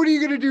mean? What are you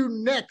going to do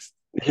next?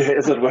 Yeah,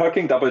 is it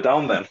working? Double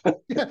down then.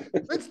 Yeah,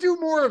 let's do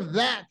more of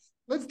that.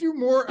 Let's do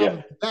more Yeah.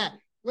 of that.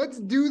 Let's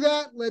do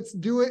that. Let's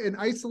do it in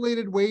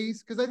isolated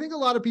ways. Because I think a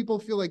lot of people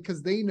feel like,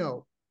 because they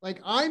know,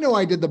 like I know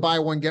I did the buy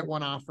one, get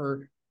one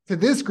offer to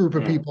this group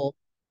of Mm. people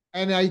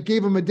and I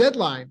gave them a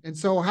deadline. And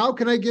so, how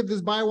can I give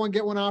this buy one,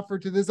 get one offer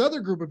to this other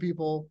group of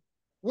people?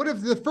 What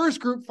if the first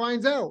group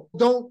finds out?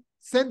 Don't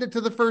send it to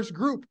the first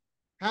group.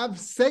 Have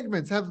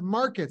segments, have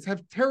markets,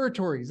 have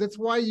territories. That's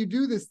why you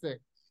do this thing.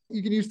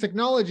 You can use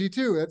technology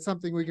too. That's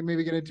something we can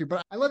maybe get into.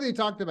 But I love that you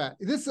talked about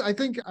this. I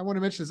think I want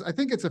to mention this. I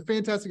think it's a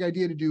fantastic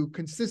idea to do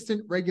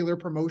consistent, regular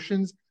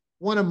promotions,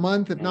 one a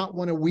month, if Mm. not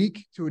one a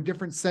week, to a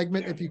different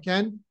segment Yeah. if you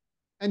can,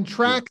 and Mm.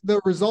 track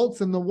the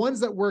results. And the ones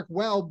that work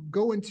well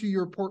go into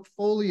your Yeah.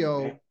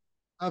 portfolio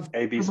of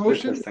A/B split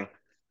promotions testing.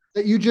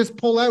 that you just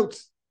pull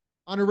out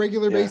on a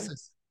regular Yeah.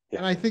 basis. Yeah.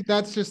 And I think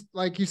that's just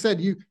like you said,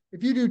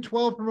 if you do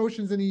 12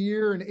 promotions in a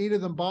year and 8 of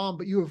them bomb,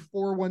 but you have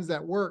 4 ones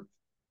that work,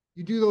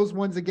 you do those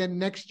ones again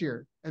next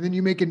year, and then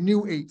you make a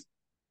new 8,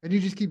 and you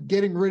just keep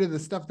getting rid of the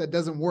stuff that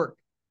doesn't work,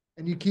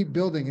 and you keep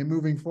building and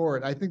moving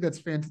forward. I think that's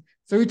fantastic.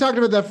 So we talked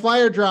about that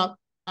flyer drop.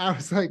 I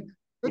was like,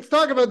 let's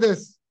talk about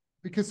this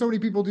because so many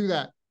people do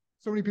that.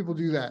 So many people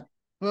do that.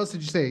 What else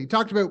did you say? You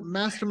talked about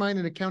mastermind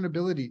and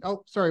accountability.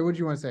 Oh, sorry. What did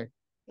you want to say?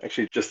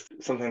 Actually, just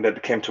something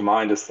that came to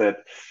mind is that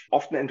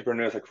often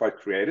entrepreneurs are quite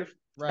creative.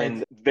 Right.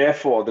 And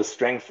therefore, the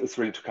strength is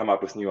really to come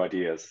up with new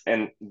ideas.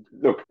 And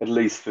look, at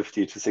least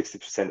 50 to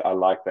 60% are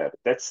like that.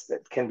 That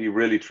can be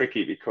really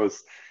tricky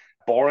because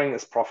boring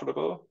is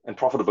profitable and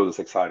profitable is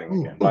exciting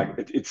Ooh. again.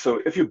 Like it's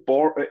so if you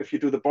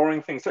do the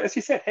boring thing, so as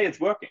you said, hey, it's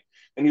working,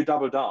 and you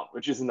double down,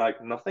 which is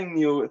like nothing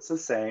new. It's the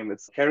same.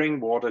 It's carrying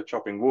water,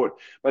 chopping wood,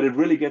 but it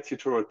really gets you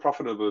to a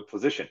profitable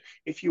position.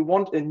 If you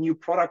want a new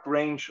product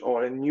range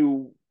or a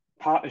new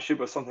partnership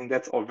or something,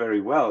 that's all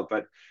very well,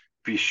 but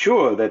be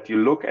sure that you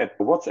look at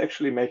what's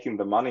actually making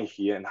the money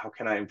here and how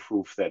can I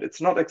improve that. It's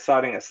not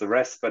exciting as the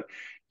rest, but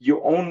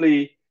you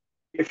only,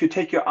 if you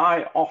take your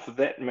eye off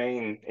that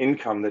main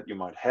income that you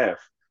might have,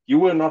 you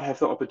will not have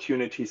the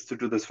opportunities to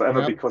do this forever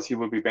Yep. because you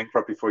will be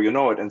bankrupt before you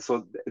know it. And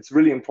so it's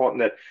really important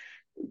that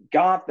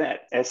guard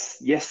that as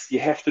yes, you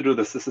have to do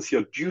this. This is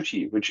your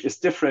duty, which is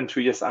different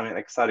to yes, I'm an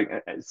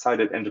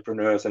excited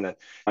entrepreneurs and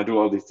I do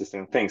all these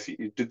different things.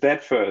 You do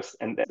that first,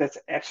 and that's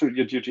actually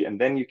your duty, and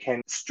then you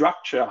can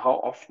structure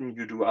how often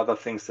you do other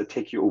things that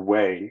take you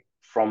away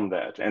from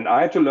that. And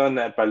I had to learn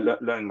that by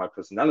learning my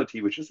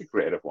personality, which is a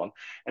creative one.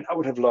 And I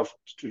would have loved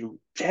to do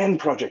 10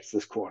 projects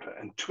this quarter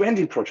and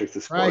 20 projects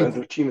this quarter, and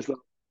Right. the team is like,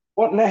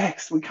 what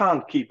next? We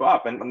can't keep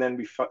up. And then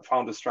we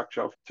found a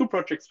structure of 2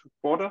 projects per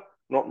quarter,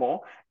 not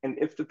more. And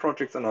if the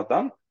projects are not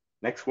done,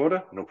 Next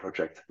quarter, no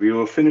project. We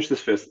will finish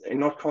this first. And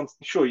not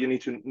constant. Sure, you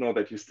need to know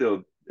that it's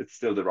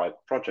still the right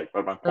project.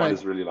 But my point Right.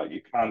 is really like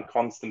you can't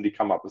constantly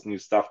come up with new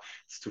stuff.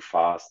 It's too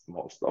fast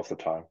most of the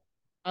time.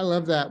 I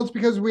love that. It's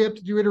because we have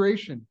to do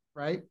iteration,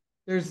 right?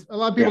 There's a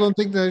lot of people Yeah. don't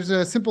think there's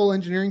a simple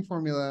engineering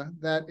formula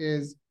that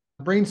is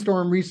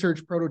brainstorm,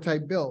 research,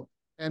 prototype, build.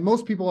 And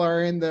most people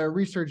are in the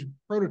research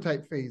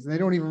prototype phase and they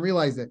don't even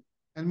realize it.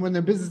 And when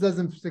their business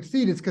doesn't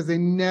succeed, it's because they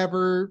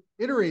never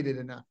iterated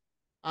enough.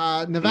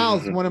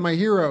 Naval's Mm-hmm. one of my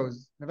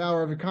heroes, Naval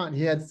Ravikant.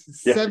 He had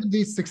Yeah.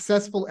 70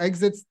 successful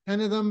exits,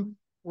 10 of them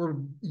were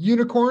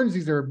unicorns.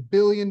 These are $1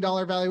 billion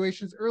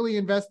valuations, early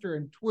investor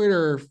in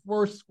Twitter,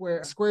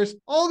 Foursquare, Squares,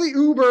 all the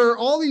Uber,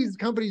 all these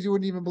companies you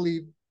wouldn't even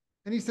believe.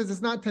 And he says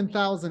it's not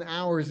 10,000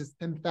 hours, it's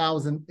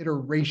 10,000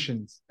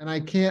 iterations. And I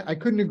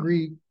couldn't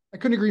agree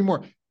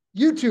more.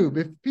 YouTube,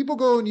 if people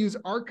go and use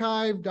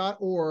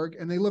archive.org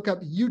and they look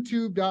up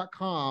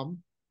youtube.com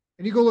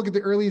and you go look at the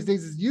earliest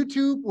days,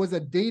 YouTube was a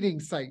dating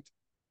site.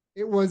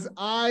 It was,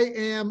 I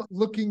am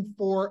looking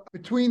for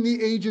between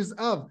the ages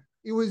of.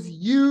 It was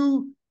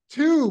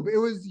YouTube. It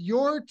was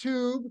your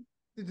tube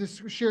to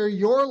just share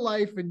your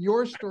life and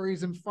your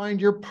stories and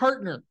find your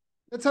partner.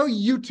 That's how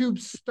YouTube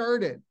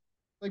started.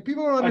 Like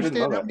people don't I didn't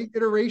know understand how that. many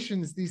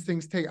iterations these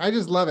things take. I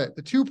just love it.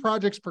 The 2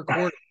 projects per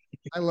quarter.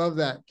 I love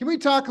that. Can we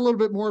talk a little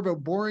bit more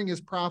about boring is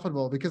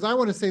profitable? Because I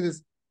want to say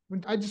this.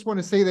 I just want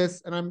to say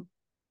this, and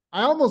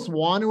I almost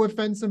want to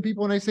offend some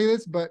people when I say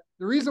this, but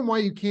the reason why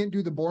you can't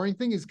do the boring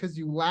thing is because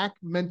you lack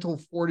mental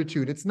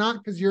fortitude. It's not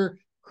because you're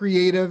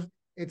creative.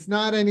 It's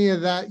not any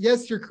of that.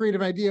 Yes, your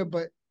creative idea,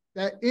 but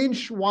that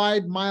inch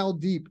wide, mile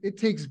deep, it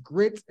takes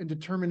grit and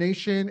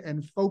determination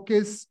and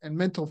focus and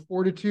mental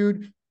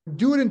fortitude.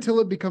 Do it until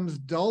it becomes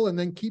dull and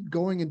then keep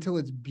going until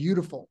it's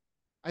beautiful.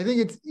 I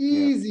think it's Yeah.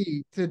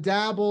 easy to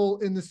dabble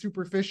in the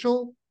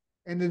superficial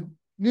and the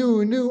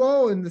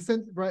in the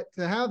sense, right,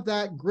 to have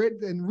that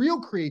grit and real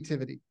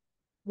creativity.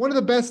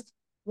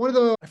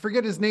 I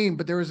forget his name,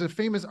 but there was a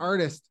famous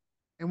artist.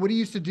 And what he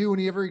used to do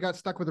whenever he got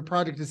stuck with a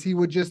project is he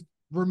would just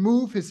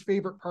remove his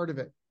favorite part of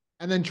it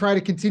and then try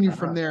to continue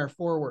from Uh-huh. there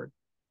forward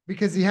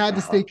because he had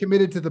to stay Uh-huh.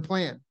 committed to the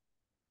plan.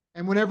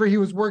 And whenever he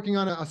was working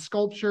on a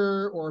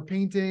sculpture or a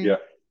painting, Yeah.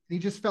 he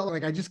just felt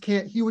like I just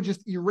can't, he would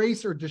just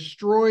erase or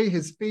destroy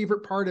his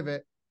favorite part of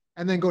it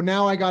and then go,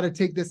 now I got to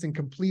take this and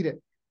complete it.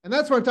 And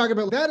that's what I'm talking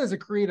about. That is a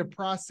creative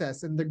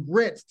process and the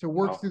grit to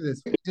work Wow. through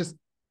this. Just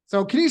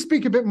so can you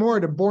speak a bit more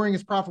to boring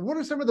is profitable? What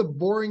are some of the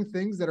boring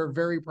things that are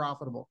very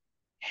profitable?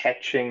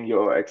 Hedging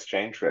your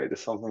exchange rate is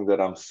something that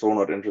I'm so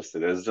not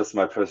interested in. It's just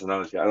my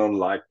personality. I don't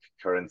like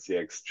currency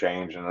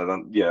exchange, and I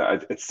don't. Yeah,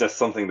 it's just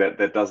something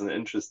that doesn't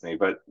interest me.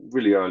 But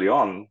really early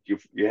on,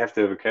 you have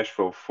to have a cash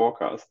flow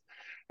forecast,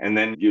 and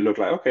then you look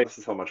like, okay, this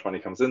is how much money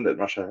comes in. That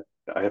much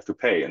I have to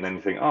pay, and then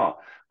you think, oh,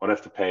 what I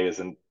have to pay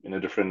is in a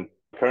different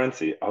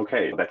currency.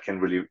 Okay, that can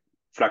really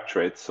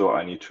fluctuate, so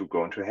I need to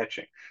go into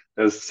hedging.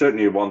 There's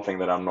certainly one thing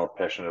that I'm not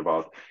passionate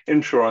about.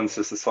 Insurance.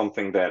 This is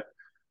something that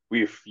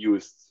we've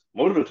used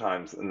multiple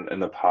times in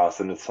the past,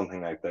 and it's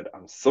something like that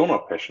I'm so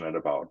not passionate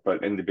about.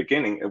 But in the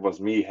beginning, it was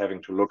me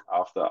having to look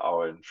after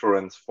our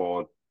insurance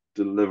for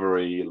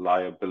delivery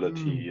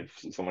liability Mm.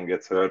 if someone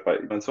gets hurt, by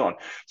and so on.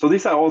 So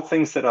these are all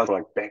things that are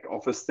like back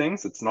office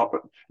things. It's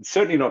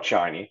certainly not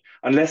shiny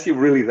unless you're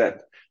really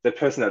that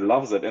person that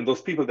loves it. And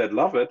those people that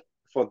love it,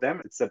 for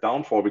them, it's a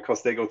downfall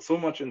because they go so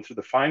much into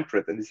the fine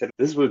print and they said,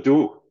 this will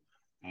do.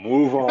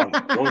 Move on.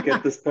 Don't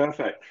get this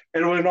perfect.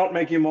 It will not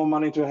make you more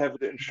money to have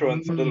the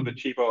insurance a little bit Mm.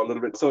 cheaper or a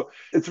little bit. So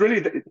it's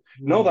really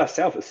know Mm.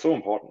 thyself is so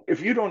important.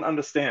 If you don't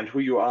understand who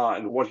you are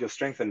and what your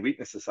strengths and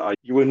weaknesses are,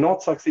 you will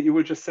not succeed. You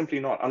will just simply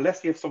not,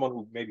 unless you have someone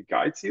who maybe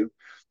guides you,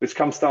 which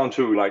comes down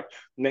to like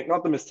make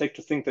not the mistake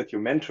to think that you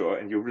mentor,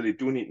 and you really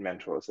do need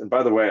mentors. And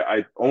by the way,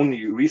 I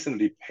only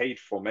recently paid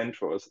for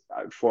mentors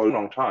for a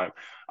long time.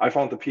 I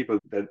found the people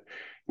that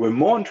were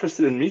more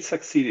interested in me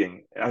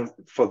succeeding and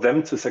for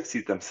them to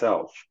succeed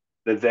themselves,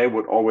 that they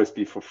would always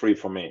be for free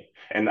for me.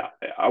 And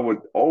I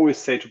would always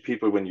say to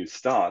people when you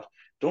start,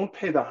 don't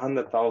pay the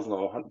 $100,000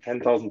 or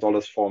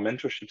 $10,000 for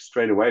mentorship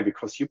straight away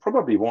because you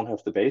probably won't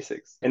have the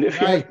basics. And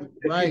Right, if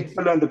you right. need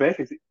to learn the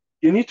basics,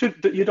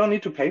 you don't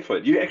need to pay for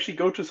it. You actually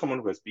go to someone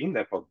who has been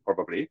there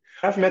probably.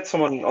 I've met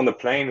someone on the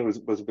plane who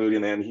was a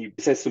billionaire, and he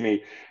says to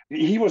me,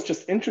 he was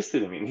just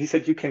interested in me, and he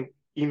said, you can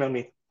email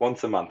me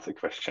once a month a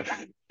question.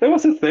 That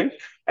was his thing,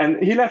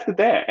 and he left it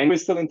there, and we're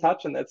still in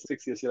touch. And that's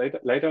 6 years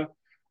later.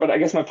 But I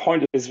guess my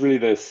point is really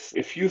this.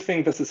 If you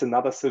think this is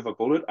another silver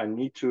bullet, I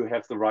need to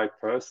have the right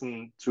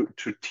person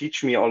to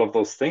teach me all of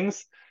those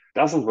things.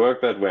 Doesn't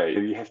work that way.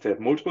 You have to have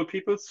multiple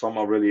people. Some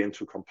are really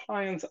into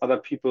compliance. Other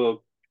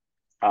people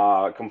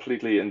are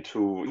completely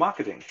into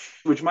marketing,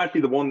 which might be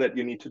the one that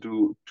you need to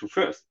do to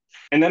first.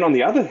 And then on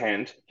the other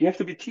hand, you have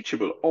to be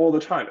teachable all the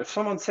time. If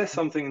someone says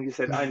something and you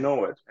said, I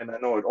know it and I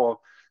know it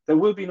all, there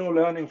will be no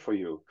learning for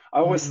you. I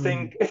always Mm.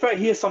 think if I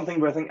hear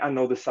something where I think I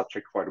know the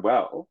subject quite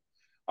well,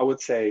 I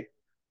would say,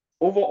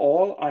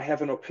 overall, I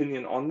have an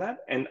opinion on that,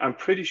 and I'm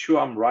pretty sure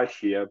I'm right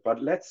here.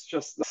 But let's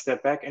just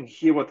step back and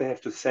hear what they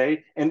have to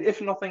say. And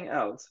if nothing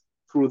else,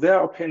 through their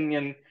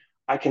opinion,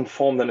 I can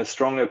form then a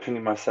stronger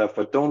opinion myself,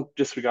 but don't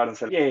disregard and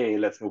say, yay,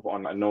 let's move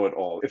on. I know it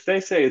all. If they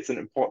say it's an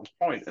important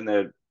point and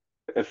they're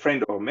a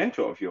friend or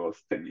mentor of yours,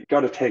 then you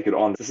got to take it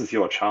on. This is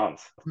your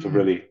chance to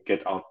really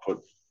get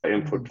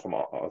input from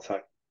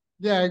outside.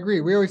 Yeah, I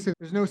agree. We always say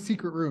there's no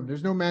secret room.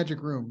 There's no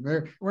magic room.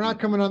 We're not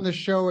coming on this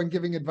show and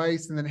giving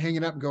advice and then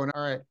hanging up and going,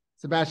 all right,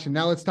 Sebastian,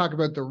 now let's talk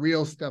about the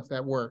real stuff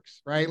that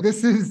works, right?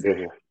 This is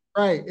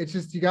right. It's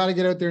just, you got to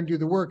get out there and do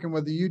the work. And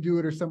whether you do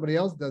it or somebody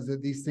else does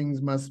it, these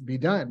things must be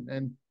done.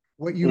 And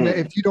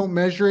if you don't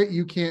measure it,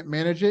 you can't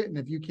manage it. And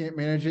if you can't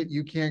manage it,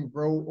 you can't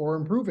grow or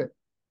improve it.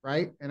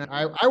 Right. And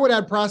I would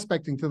add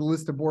prospecting to the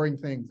list of boring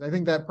things. I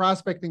think that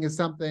prospecting is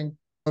something,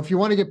 if you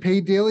want to get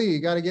paid daily,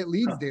 you got to get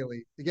leads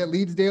daily. To get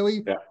leads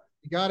daily,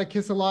 you got to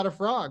kiss a lot of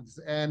frogs,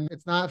 and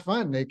it's not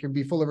fun. It can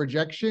be full of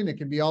rejection. It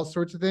can be all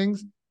sorts of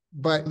things,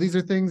 but these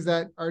are things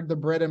that are the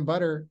bread and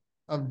butter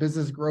of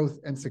business growth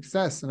and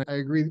success. And I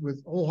agree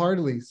with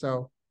wholeheartedly.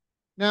 So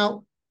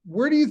now,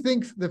 where do you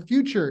think the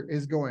future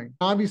is going?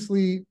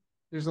 Obviously,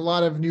 there's a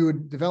lot of new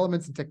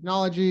developments in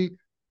technology,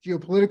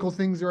 geopolitical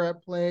things are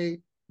at play.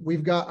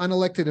 We've got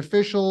unelected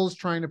officials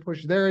trying to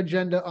push their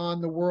agenda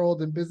on the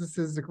world and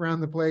businesses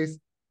around the place.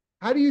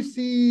 How do you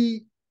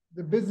see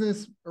the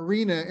business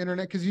arena,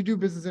 internet, because you do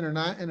business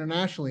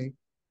internationally,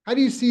 how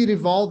do you see it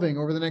evolving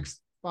over the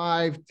next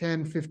 5,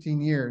 10,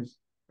 15 years?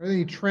 Are there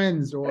any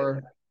trends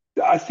or?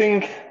 I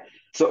think,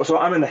 so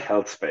I'm in the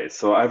health space.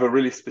 So I have a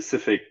really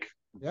specific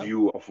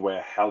view of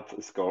where health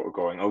is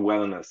going, or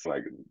wellness,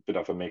 like a bit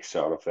of a mixture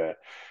out of that.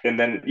 And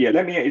then,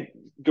 let me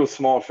go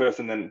small first,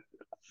 and then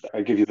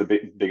I'll give you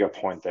the bigger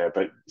point there.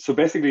 But so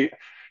basically,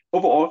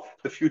 overall,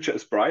 the future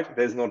is bright.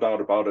 There's no doubt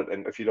about it.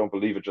 And if you don't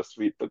believe it, just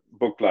read the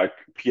book like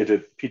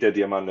Peter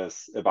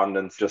Diamandis'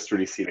 Abundance. Just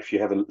really see. If you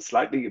have a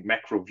slightly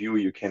macro view,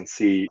 you can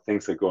see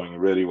things are going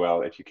really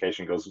well.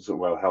 Education goes so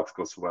well, health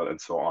goes so well, and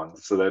so on.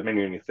 So there are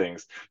many, many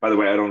things. By the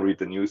way, I don't read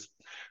the news.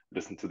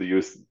 Listen to the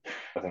news,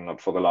 I think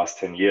not for the last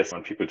 10 years.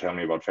 When people tell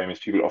me about famous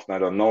people, often I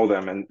don't know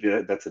them. And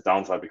that's a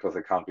downside because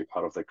I can't be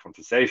part of that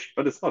conversation.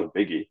 But it's not a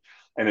biggie.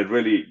 And it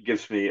really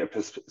gives me a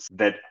perspective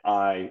that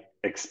I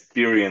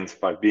experience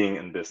by being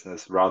in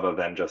business, rather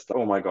than just,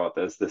 oh my God,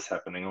 there's this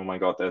happening. Oh my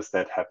God, there's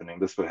that happening.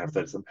 This will have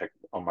that impact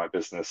on my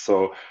business.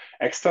 So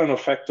external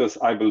factors,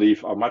 I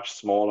believe, are much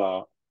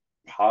smaller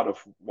part of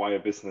why a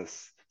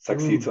business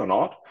succeeds or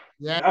not.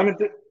 Yeah. I mean,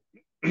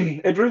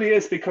 it really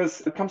is, because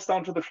it comes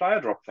down to the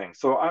flyer drop thing.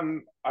 So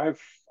I'm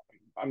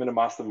in a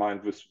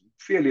mastermind with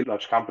fairly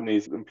large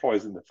companies,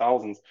 employees in the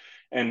thousands.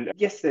 And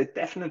yes, they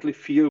definitely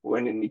feel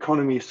when an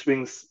economy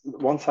swings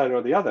one side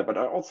or the other. But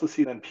I also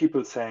see then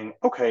people saying,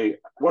 okay,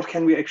 what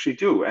can we actually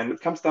do? And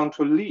it comes down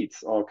to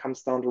leads, or it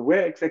comes down to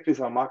where exactly is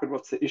our market?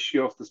 What's the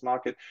issue of this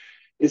market?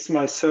 Is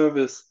my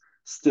service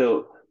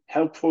still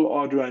helpful,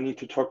 or do I need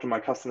to talk to my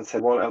customer and say,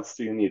 what else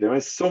do you need? There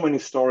are so many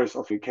stories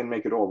of you can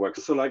make it all work.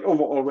 So like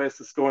overall, where's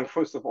this going?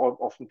 First of all,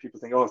 often people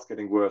think, oh, it's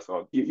getting worse,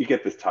 or you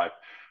get this type.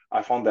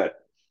 I found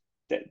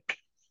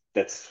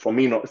that's for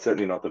me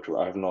certainly not the truth.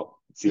 I have not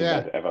seen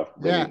that ever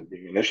really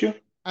being an issue.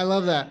 I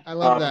love that. I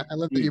love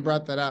that you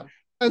brought that up.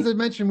 As I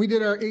mentioned, we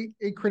did our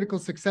eight critical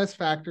success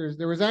factors.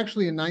 There was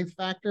actually a ninth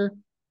factor,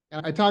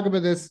 and I talk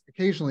about this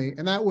occasionally,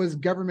 and that was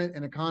government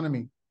and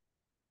economy.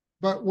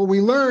 But what we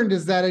learned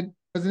is that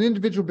as an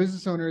individual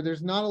business owner,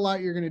 there's not a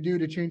lot you're going to do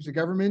to change the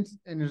government,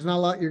 and there's not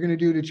a lot you're going to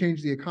do to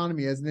change the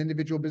economy as an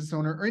individual business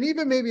owner, or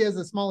even maybe as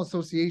a small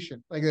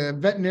association, like a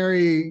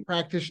veterinary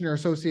practitioner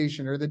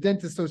association or the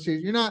dentist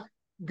association. You're not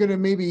going to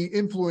maybe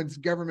influence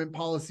government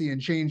policy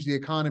and change the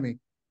economy.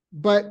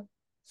 But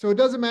so it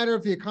doesn't matter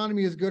if the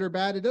economy is good or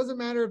bad. It doesn't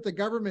matter if the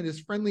government is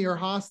friendly or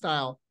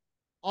hostile.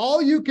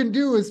 All you can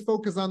do is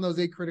focus on those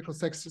 8 critical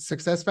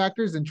success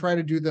factors and try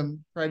to do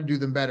them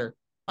better.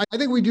 I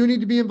think we do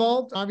need to be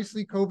involved.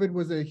 Obviously, COVID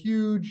was a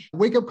huge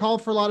wake-up call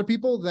for a lot of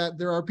people, that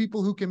there are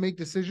people who can make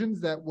decisions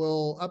that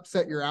will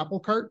upset your apple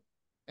cart.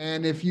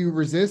 And if you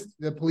resist,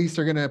 the police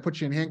are going to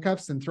put you in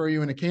handcuffs and throw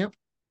you in a camp.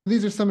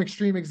 These are some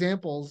extreme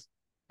examples.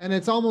 And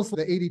it's almost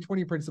the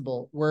 80-20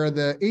 principle, where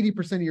the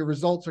 80% of your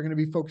results are going to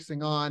be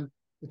focusing on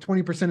the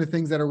 20% of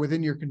things that are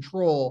within your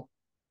control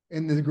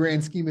in the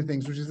grand scheme of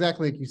things, which is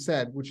exactly like you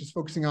said, which is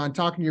focusing on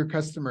talking to your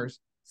customers,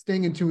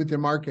 staying in tune with their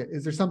market.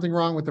 Is there something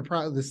wrong with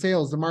the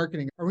sales, the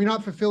marketing? Are we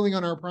not fulfilling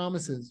on our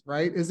promises,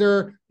 right?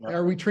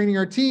 Are we training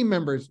our team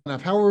members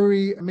enough? How are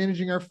we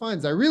managing our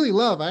funds? I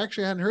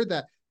actually hadn't heard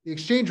that. The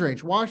exchange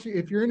rate.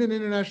 If you're in an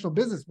international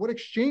business, what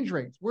exchange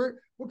rates? What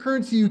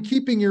currency are you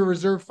keeping your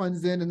reserve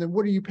funds in? And then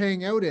what are you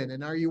paying out in?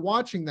 And are you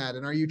watching that?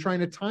 And are you trying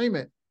to time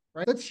it?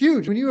 Right? That's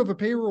huge. When you have a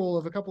payroll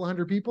of a couple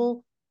hundred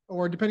people,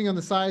 or depending on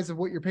the size of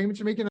what your payments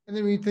are making, and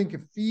then when you think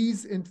of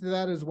fees into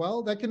that as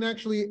well, that can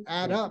actually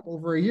add up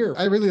over a year.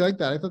 I really like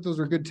that. I thought those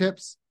were good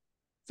tips.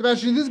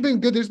 Sebastian, this has been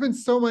good. There's been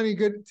so many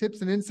good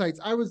tips and insights.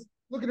 I was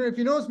looking around. If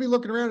you notice me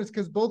looking around, it's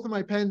because both of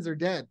my pens are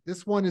dead.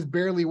 This one is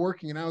barely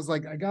working. And I was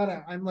like,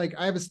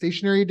 I have a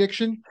stationery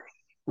addiction.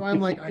 So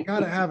I'm like, I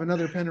gotta have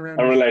another pen around.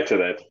 I relate to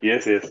that.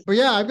 Yes. But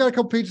yeah, I've got a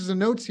couple pages of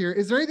notes here.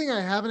 Is there anything I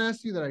haven't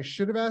asked you that I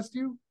should have asked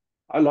you?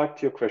 I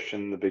liked your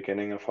question in the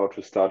beginning of how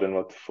to start and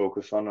what to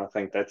focus on. I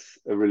think that's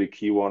a really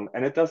key one.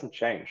 And it doesn't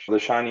change. The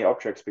shiny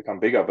objects become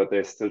bigger, but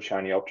they're still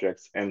shiny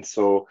objects. And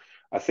so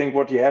I think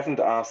what you haven't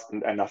asked,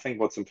 and I think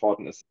what's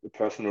important is the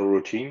personal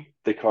routine,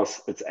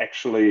 because it's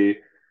actually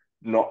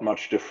not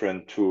much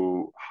different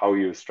to how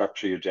you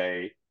structure your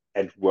day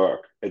at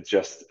work. It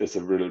just is a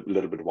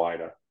little bit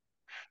wider.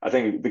 I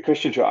think the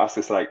question to ask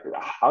is like,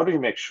 how do you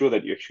make sure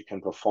that you actually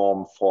can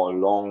perform for a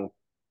long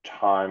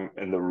time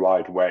in the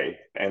right way?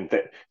 And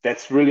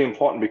that's really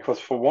important, because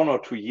for 1 or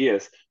 2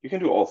 years, you can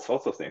do all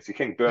sorts of things. You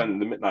can burn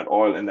the midnight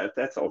oil, and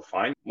that's all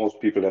fine.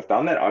 Most people have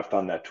done that. I've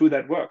done that too.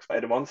 That works.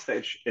 At one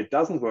stage, it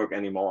doesn't work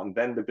anymore. And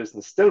then the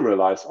business still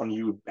relies on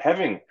you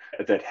having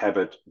that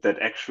habit that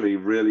actually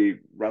really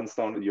runs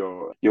down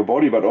your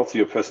body, but also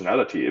your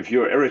personality. If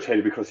you're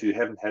irritated because you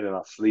haven't had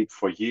enough sleep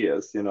for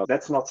years,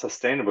 that's not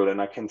sustainable. And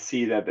I can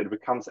see that it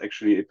becomes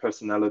actually a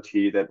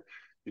personality that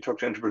you talk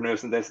to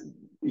entrepreneurs, and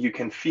you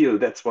can feel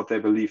that's what they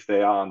believe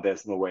they are, and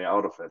there's no way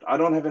out of it. I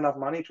don't have enough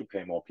money to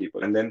pay more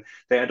people. And then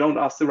they don't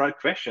ask the right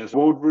questions.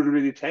 What would it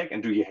really take?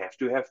 And do you have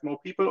to have more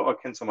people, or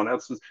can someone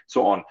else do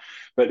so on?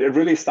 But it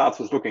really starts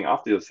with looking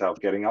after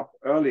yourself, getting up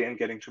early and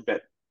getting to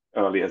bed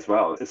early as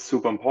well. It's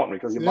super important,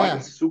 because your mind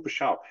is super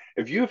sharp.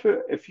 If you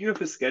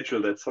have a schedule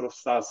that sort of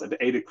starts at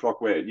 8 o'clock,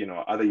 where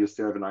either you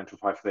still have a 9 to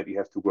 5 that you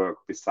have to work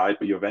beside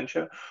your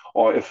venture,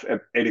 or if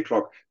at 8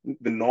 o'clock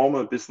the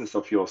normal business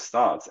of yours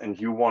starts,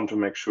 and you want to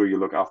make sure you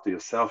look after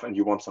yourself, and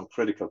you want some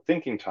critical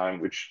thinking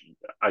time, which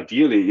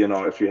ideally,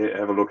 if you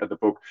have a look at the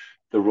book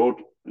The Road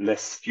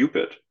Less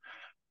Stupid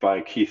by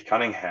Keith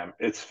Cunningham,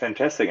 it's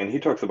fantastic. And he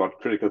talks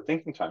about critical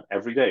thinking time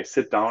every day.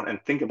 Sit down and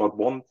think about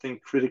one thing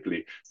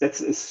critically.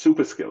 That's a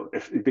super skill,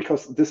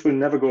 because this will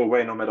never go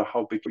away no matter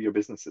how big your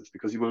business is,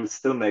 because you will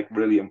still make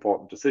really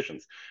important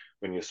decisions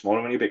when you're small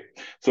and when you're big.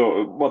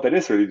 So what that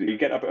is really, you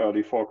get up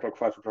early, 4 o'clock,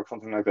 5 o'clock,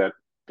 something like that.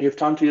 You have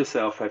time to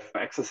yourself, have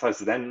exercise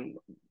then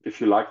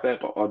if you like that,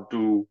 or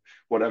do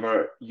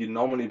whatever you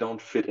normally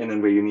don't fit in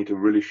and where you need a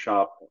really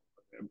sharp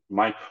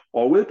mind,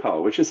 or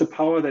willpower, which is a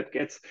power that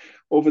gets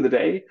over the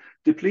day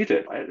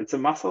depleted. It's a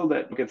muscle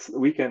that gets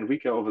weaker and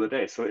weaker over the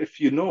day. So if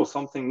you know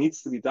something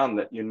needs to be done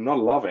that you're not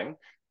loving,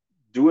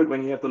 do it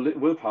when you have the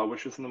willpower,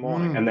 which is in the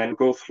morning, and then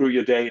go through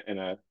your day in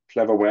a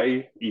clever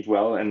way, eat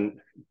well, and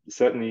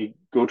certainly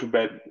go to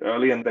bed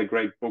early. And there are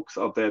great books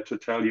out there to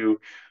tell you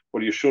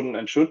what you shouldn't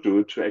and should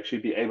do to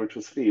actually be able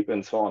to sleep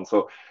and so on.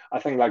 So I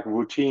think like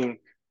routine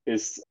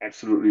is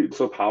absolutely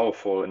so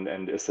powerful,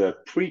 and is a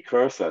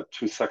precursor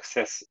to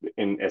success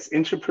as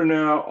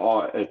entrepreneur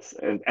or as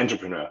an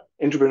entrepreneur.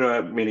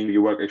 Entrepreneur meaning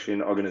you work actually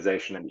in an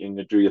organization and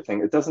you do your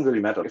thing. It doesn't really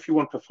matter. If you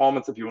want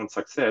performance, if you want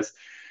success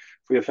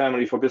for your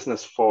family, for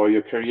business, for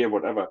your career,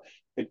 whatever,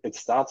 it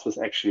starts with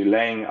actually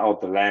laying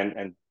out the land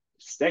and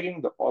stacking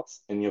the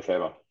odds in your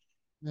favor.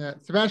 Yeah,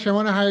 Sebastian, I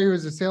want to hire you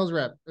as a sales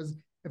rep.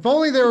 If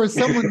only there was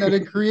someone that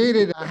had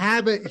created a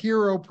habit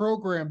hero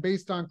program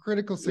based on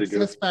critical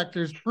success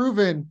factors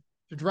proven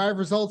to drive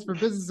results for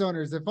business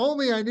owners. If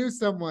only I knew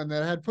someone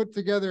that had put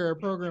together a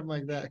program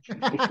like that.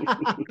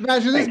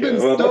 Sebastian, this has been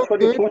so that's what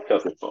good. your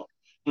podcast is for.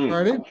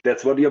 Pardon?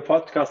 That's what your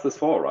podcast is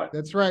for, right?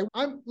 That's right.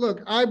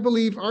 I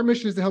believe our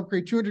mission is to help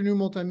create 200 new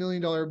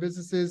multi-million-dollar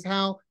businesses.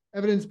 How?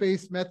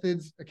 Evidence-based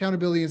methods,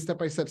 accountability, and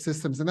step-by-step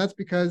systems. And that's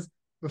because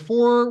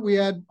before we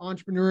had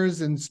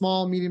entrepreneurs and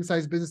small,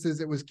 medium-sized businesses,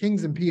 it was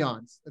kings and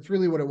peons. That's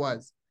really what it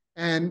was.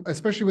 And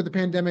especially with the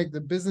pandemic, the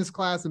business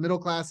class, the middle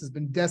class has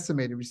been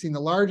decimated. We've seen the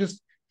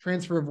largest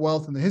transfer of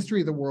wealth in the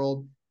history of the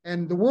world.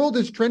 And the world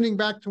is trending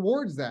back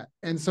towards that.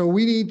 And so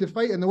we need to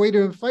fight. And the way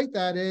to fight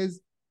that is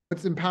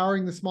it's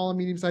empowering the small and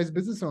medium-sized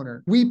business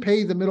owner. We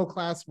pay the middle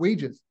class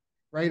wages,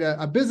 right?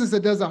 A business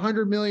that does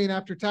 100 million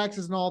after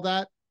taxes and all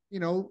that,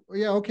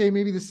 okay,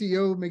 maybe the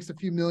CEO makes a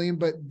few million,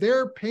 but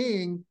they're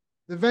paying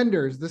the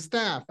vendors, the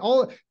staff,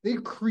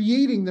 they're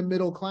creating the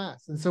middle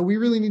class. And so we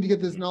really need to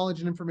get this knowledge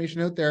and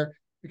information out there,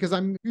 because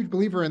I'm a huge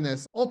believer in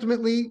this.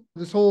 Ultimately,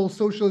 this whole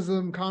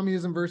socialism,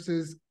 communism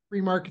versus free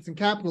markets and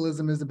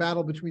capitalism is a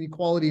battle between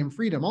equality and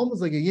freedom,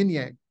 almost like a yin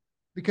yang.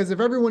 Because if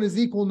everyone is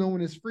equal, no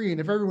one is free. And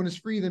if everyone is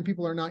free, then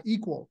people are not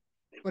equal.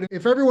 But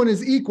if everyone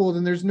is equal,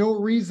 then there's no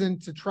reason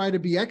to try to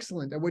be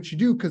excellent at what you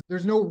do, because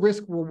there's no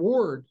risk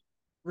reward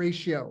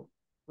ratio,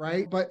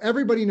 right? But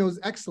everybody knows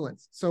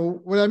excellence.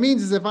 So what that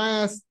means is if I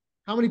ask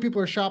how many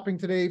people are shopping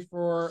today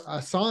for a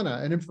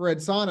sauna, an infrared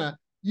sauna,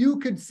 you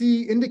could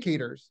see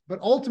indicators, but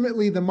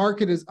ultimately the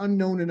market is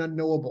unknown and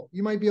unknowable.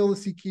 You might be able to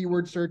see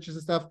keyword searches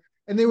and stuff,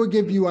 and they would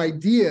give you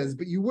ideas,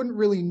 but you wouldn't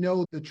really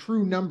know the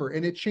true number.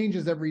 And it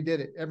changes every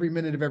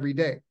minute of every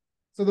day.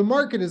 So the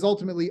market is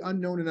ultimately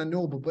unknown and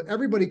unknowable, but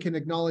everybody can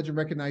acknowledge and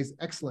recognize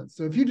excellence.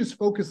 So if you just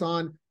focus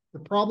on the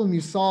problem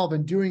you solve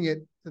and doing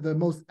it to the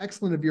most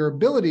excellent of your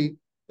ability,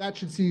 that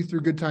should see you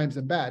through good times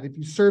and bad. If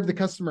you serve the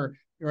customer,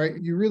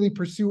 right, you really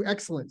pursue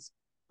excellence.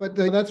 But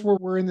that's where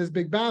we're in this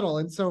big battle.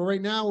 And so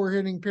right now we're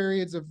hitting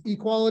periods of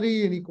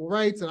equality and equal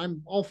rights, and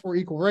I'm all for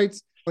equal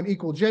rights and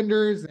equal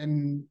genders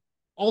and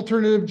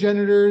alternative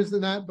genders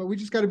and that, but we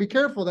just got to be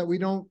careful that we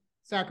don't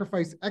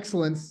sacrifice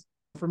excellence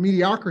for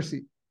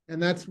mediocrity.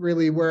 And that's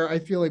really where I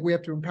feel like we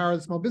have to empower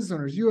the small business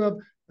owners. You have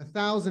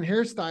 1,000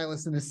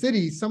 hairstylists in a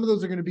city. Some of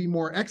those are going to be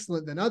more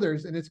excellent than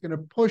others, and it's going to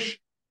push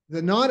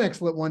the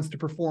non-excellent ones to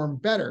perform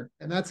better.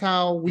 And that's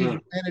how we've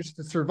managed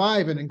to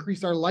survive and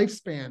increase our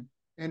lifespan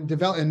and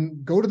develop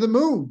and go to the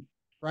moon,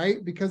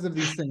 right? Because of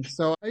these things.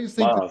 So I just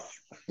think,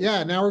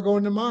 yeah, now we're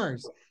going to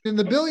Mars. And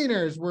the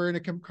billionaires were in a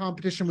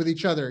competition with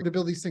each other to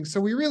build these things.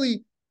 So we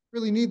really,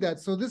 really need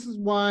that. So this is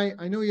why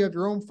I know you have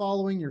your own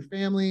following, your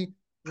family,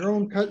 your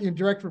own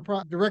direct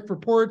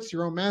reports,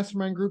 your own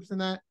mastermind groups, and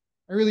that.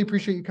 I really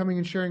appreciate you coming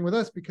and sharing with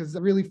us, because I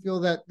really feel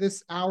that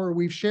this hour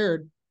we've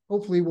shared,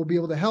 hopefully we'll be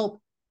able to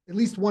help at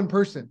least one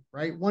person,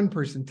 right? One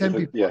person, 10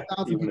 people, yeah,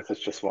 1,000 even people. if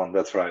it's just one.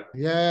 That's right.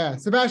 Yeah,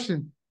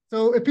 Sebastian.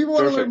 So if people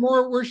want to learn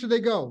more, where should they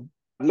go?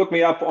 Look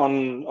me up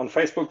on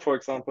Facebook, for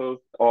example,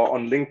 or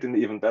on LinkedIn,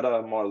 even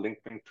better, more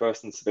LinkedIn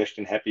person,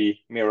 Sebastian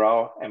Happy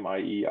Mierau,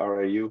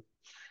 Mierau,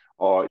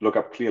 or look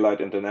up Clearlight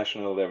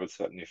International. They will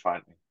certainly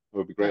find me. It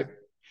would be great. Yeah.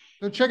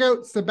 So check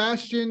out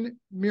Sebastian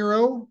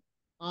Mierau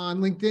on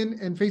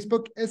LinkedIn and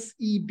Facebook,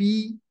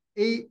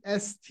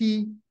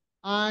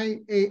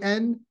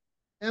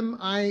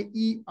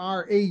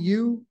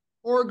 SebastianMierau,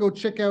 or go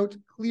check out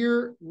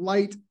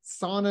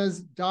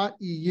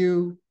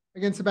clearlightsaunas.eu.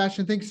 Again,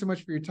 Sebastian, thank you so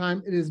much for your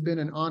time. It has been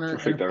an honor.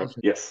 Perfect.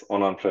 Yes,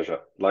 honor and pleasure.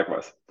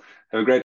 Likewise. Have a great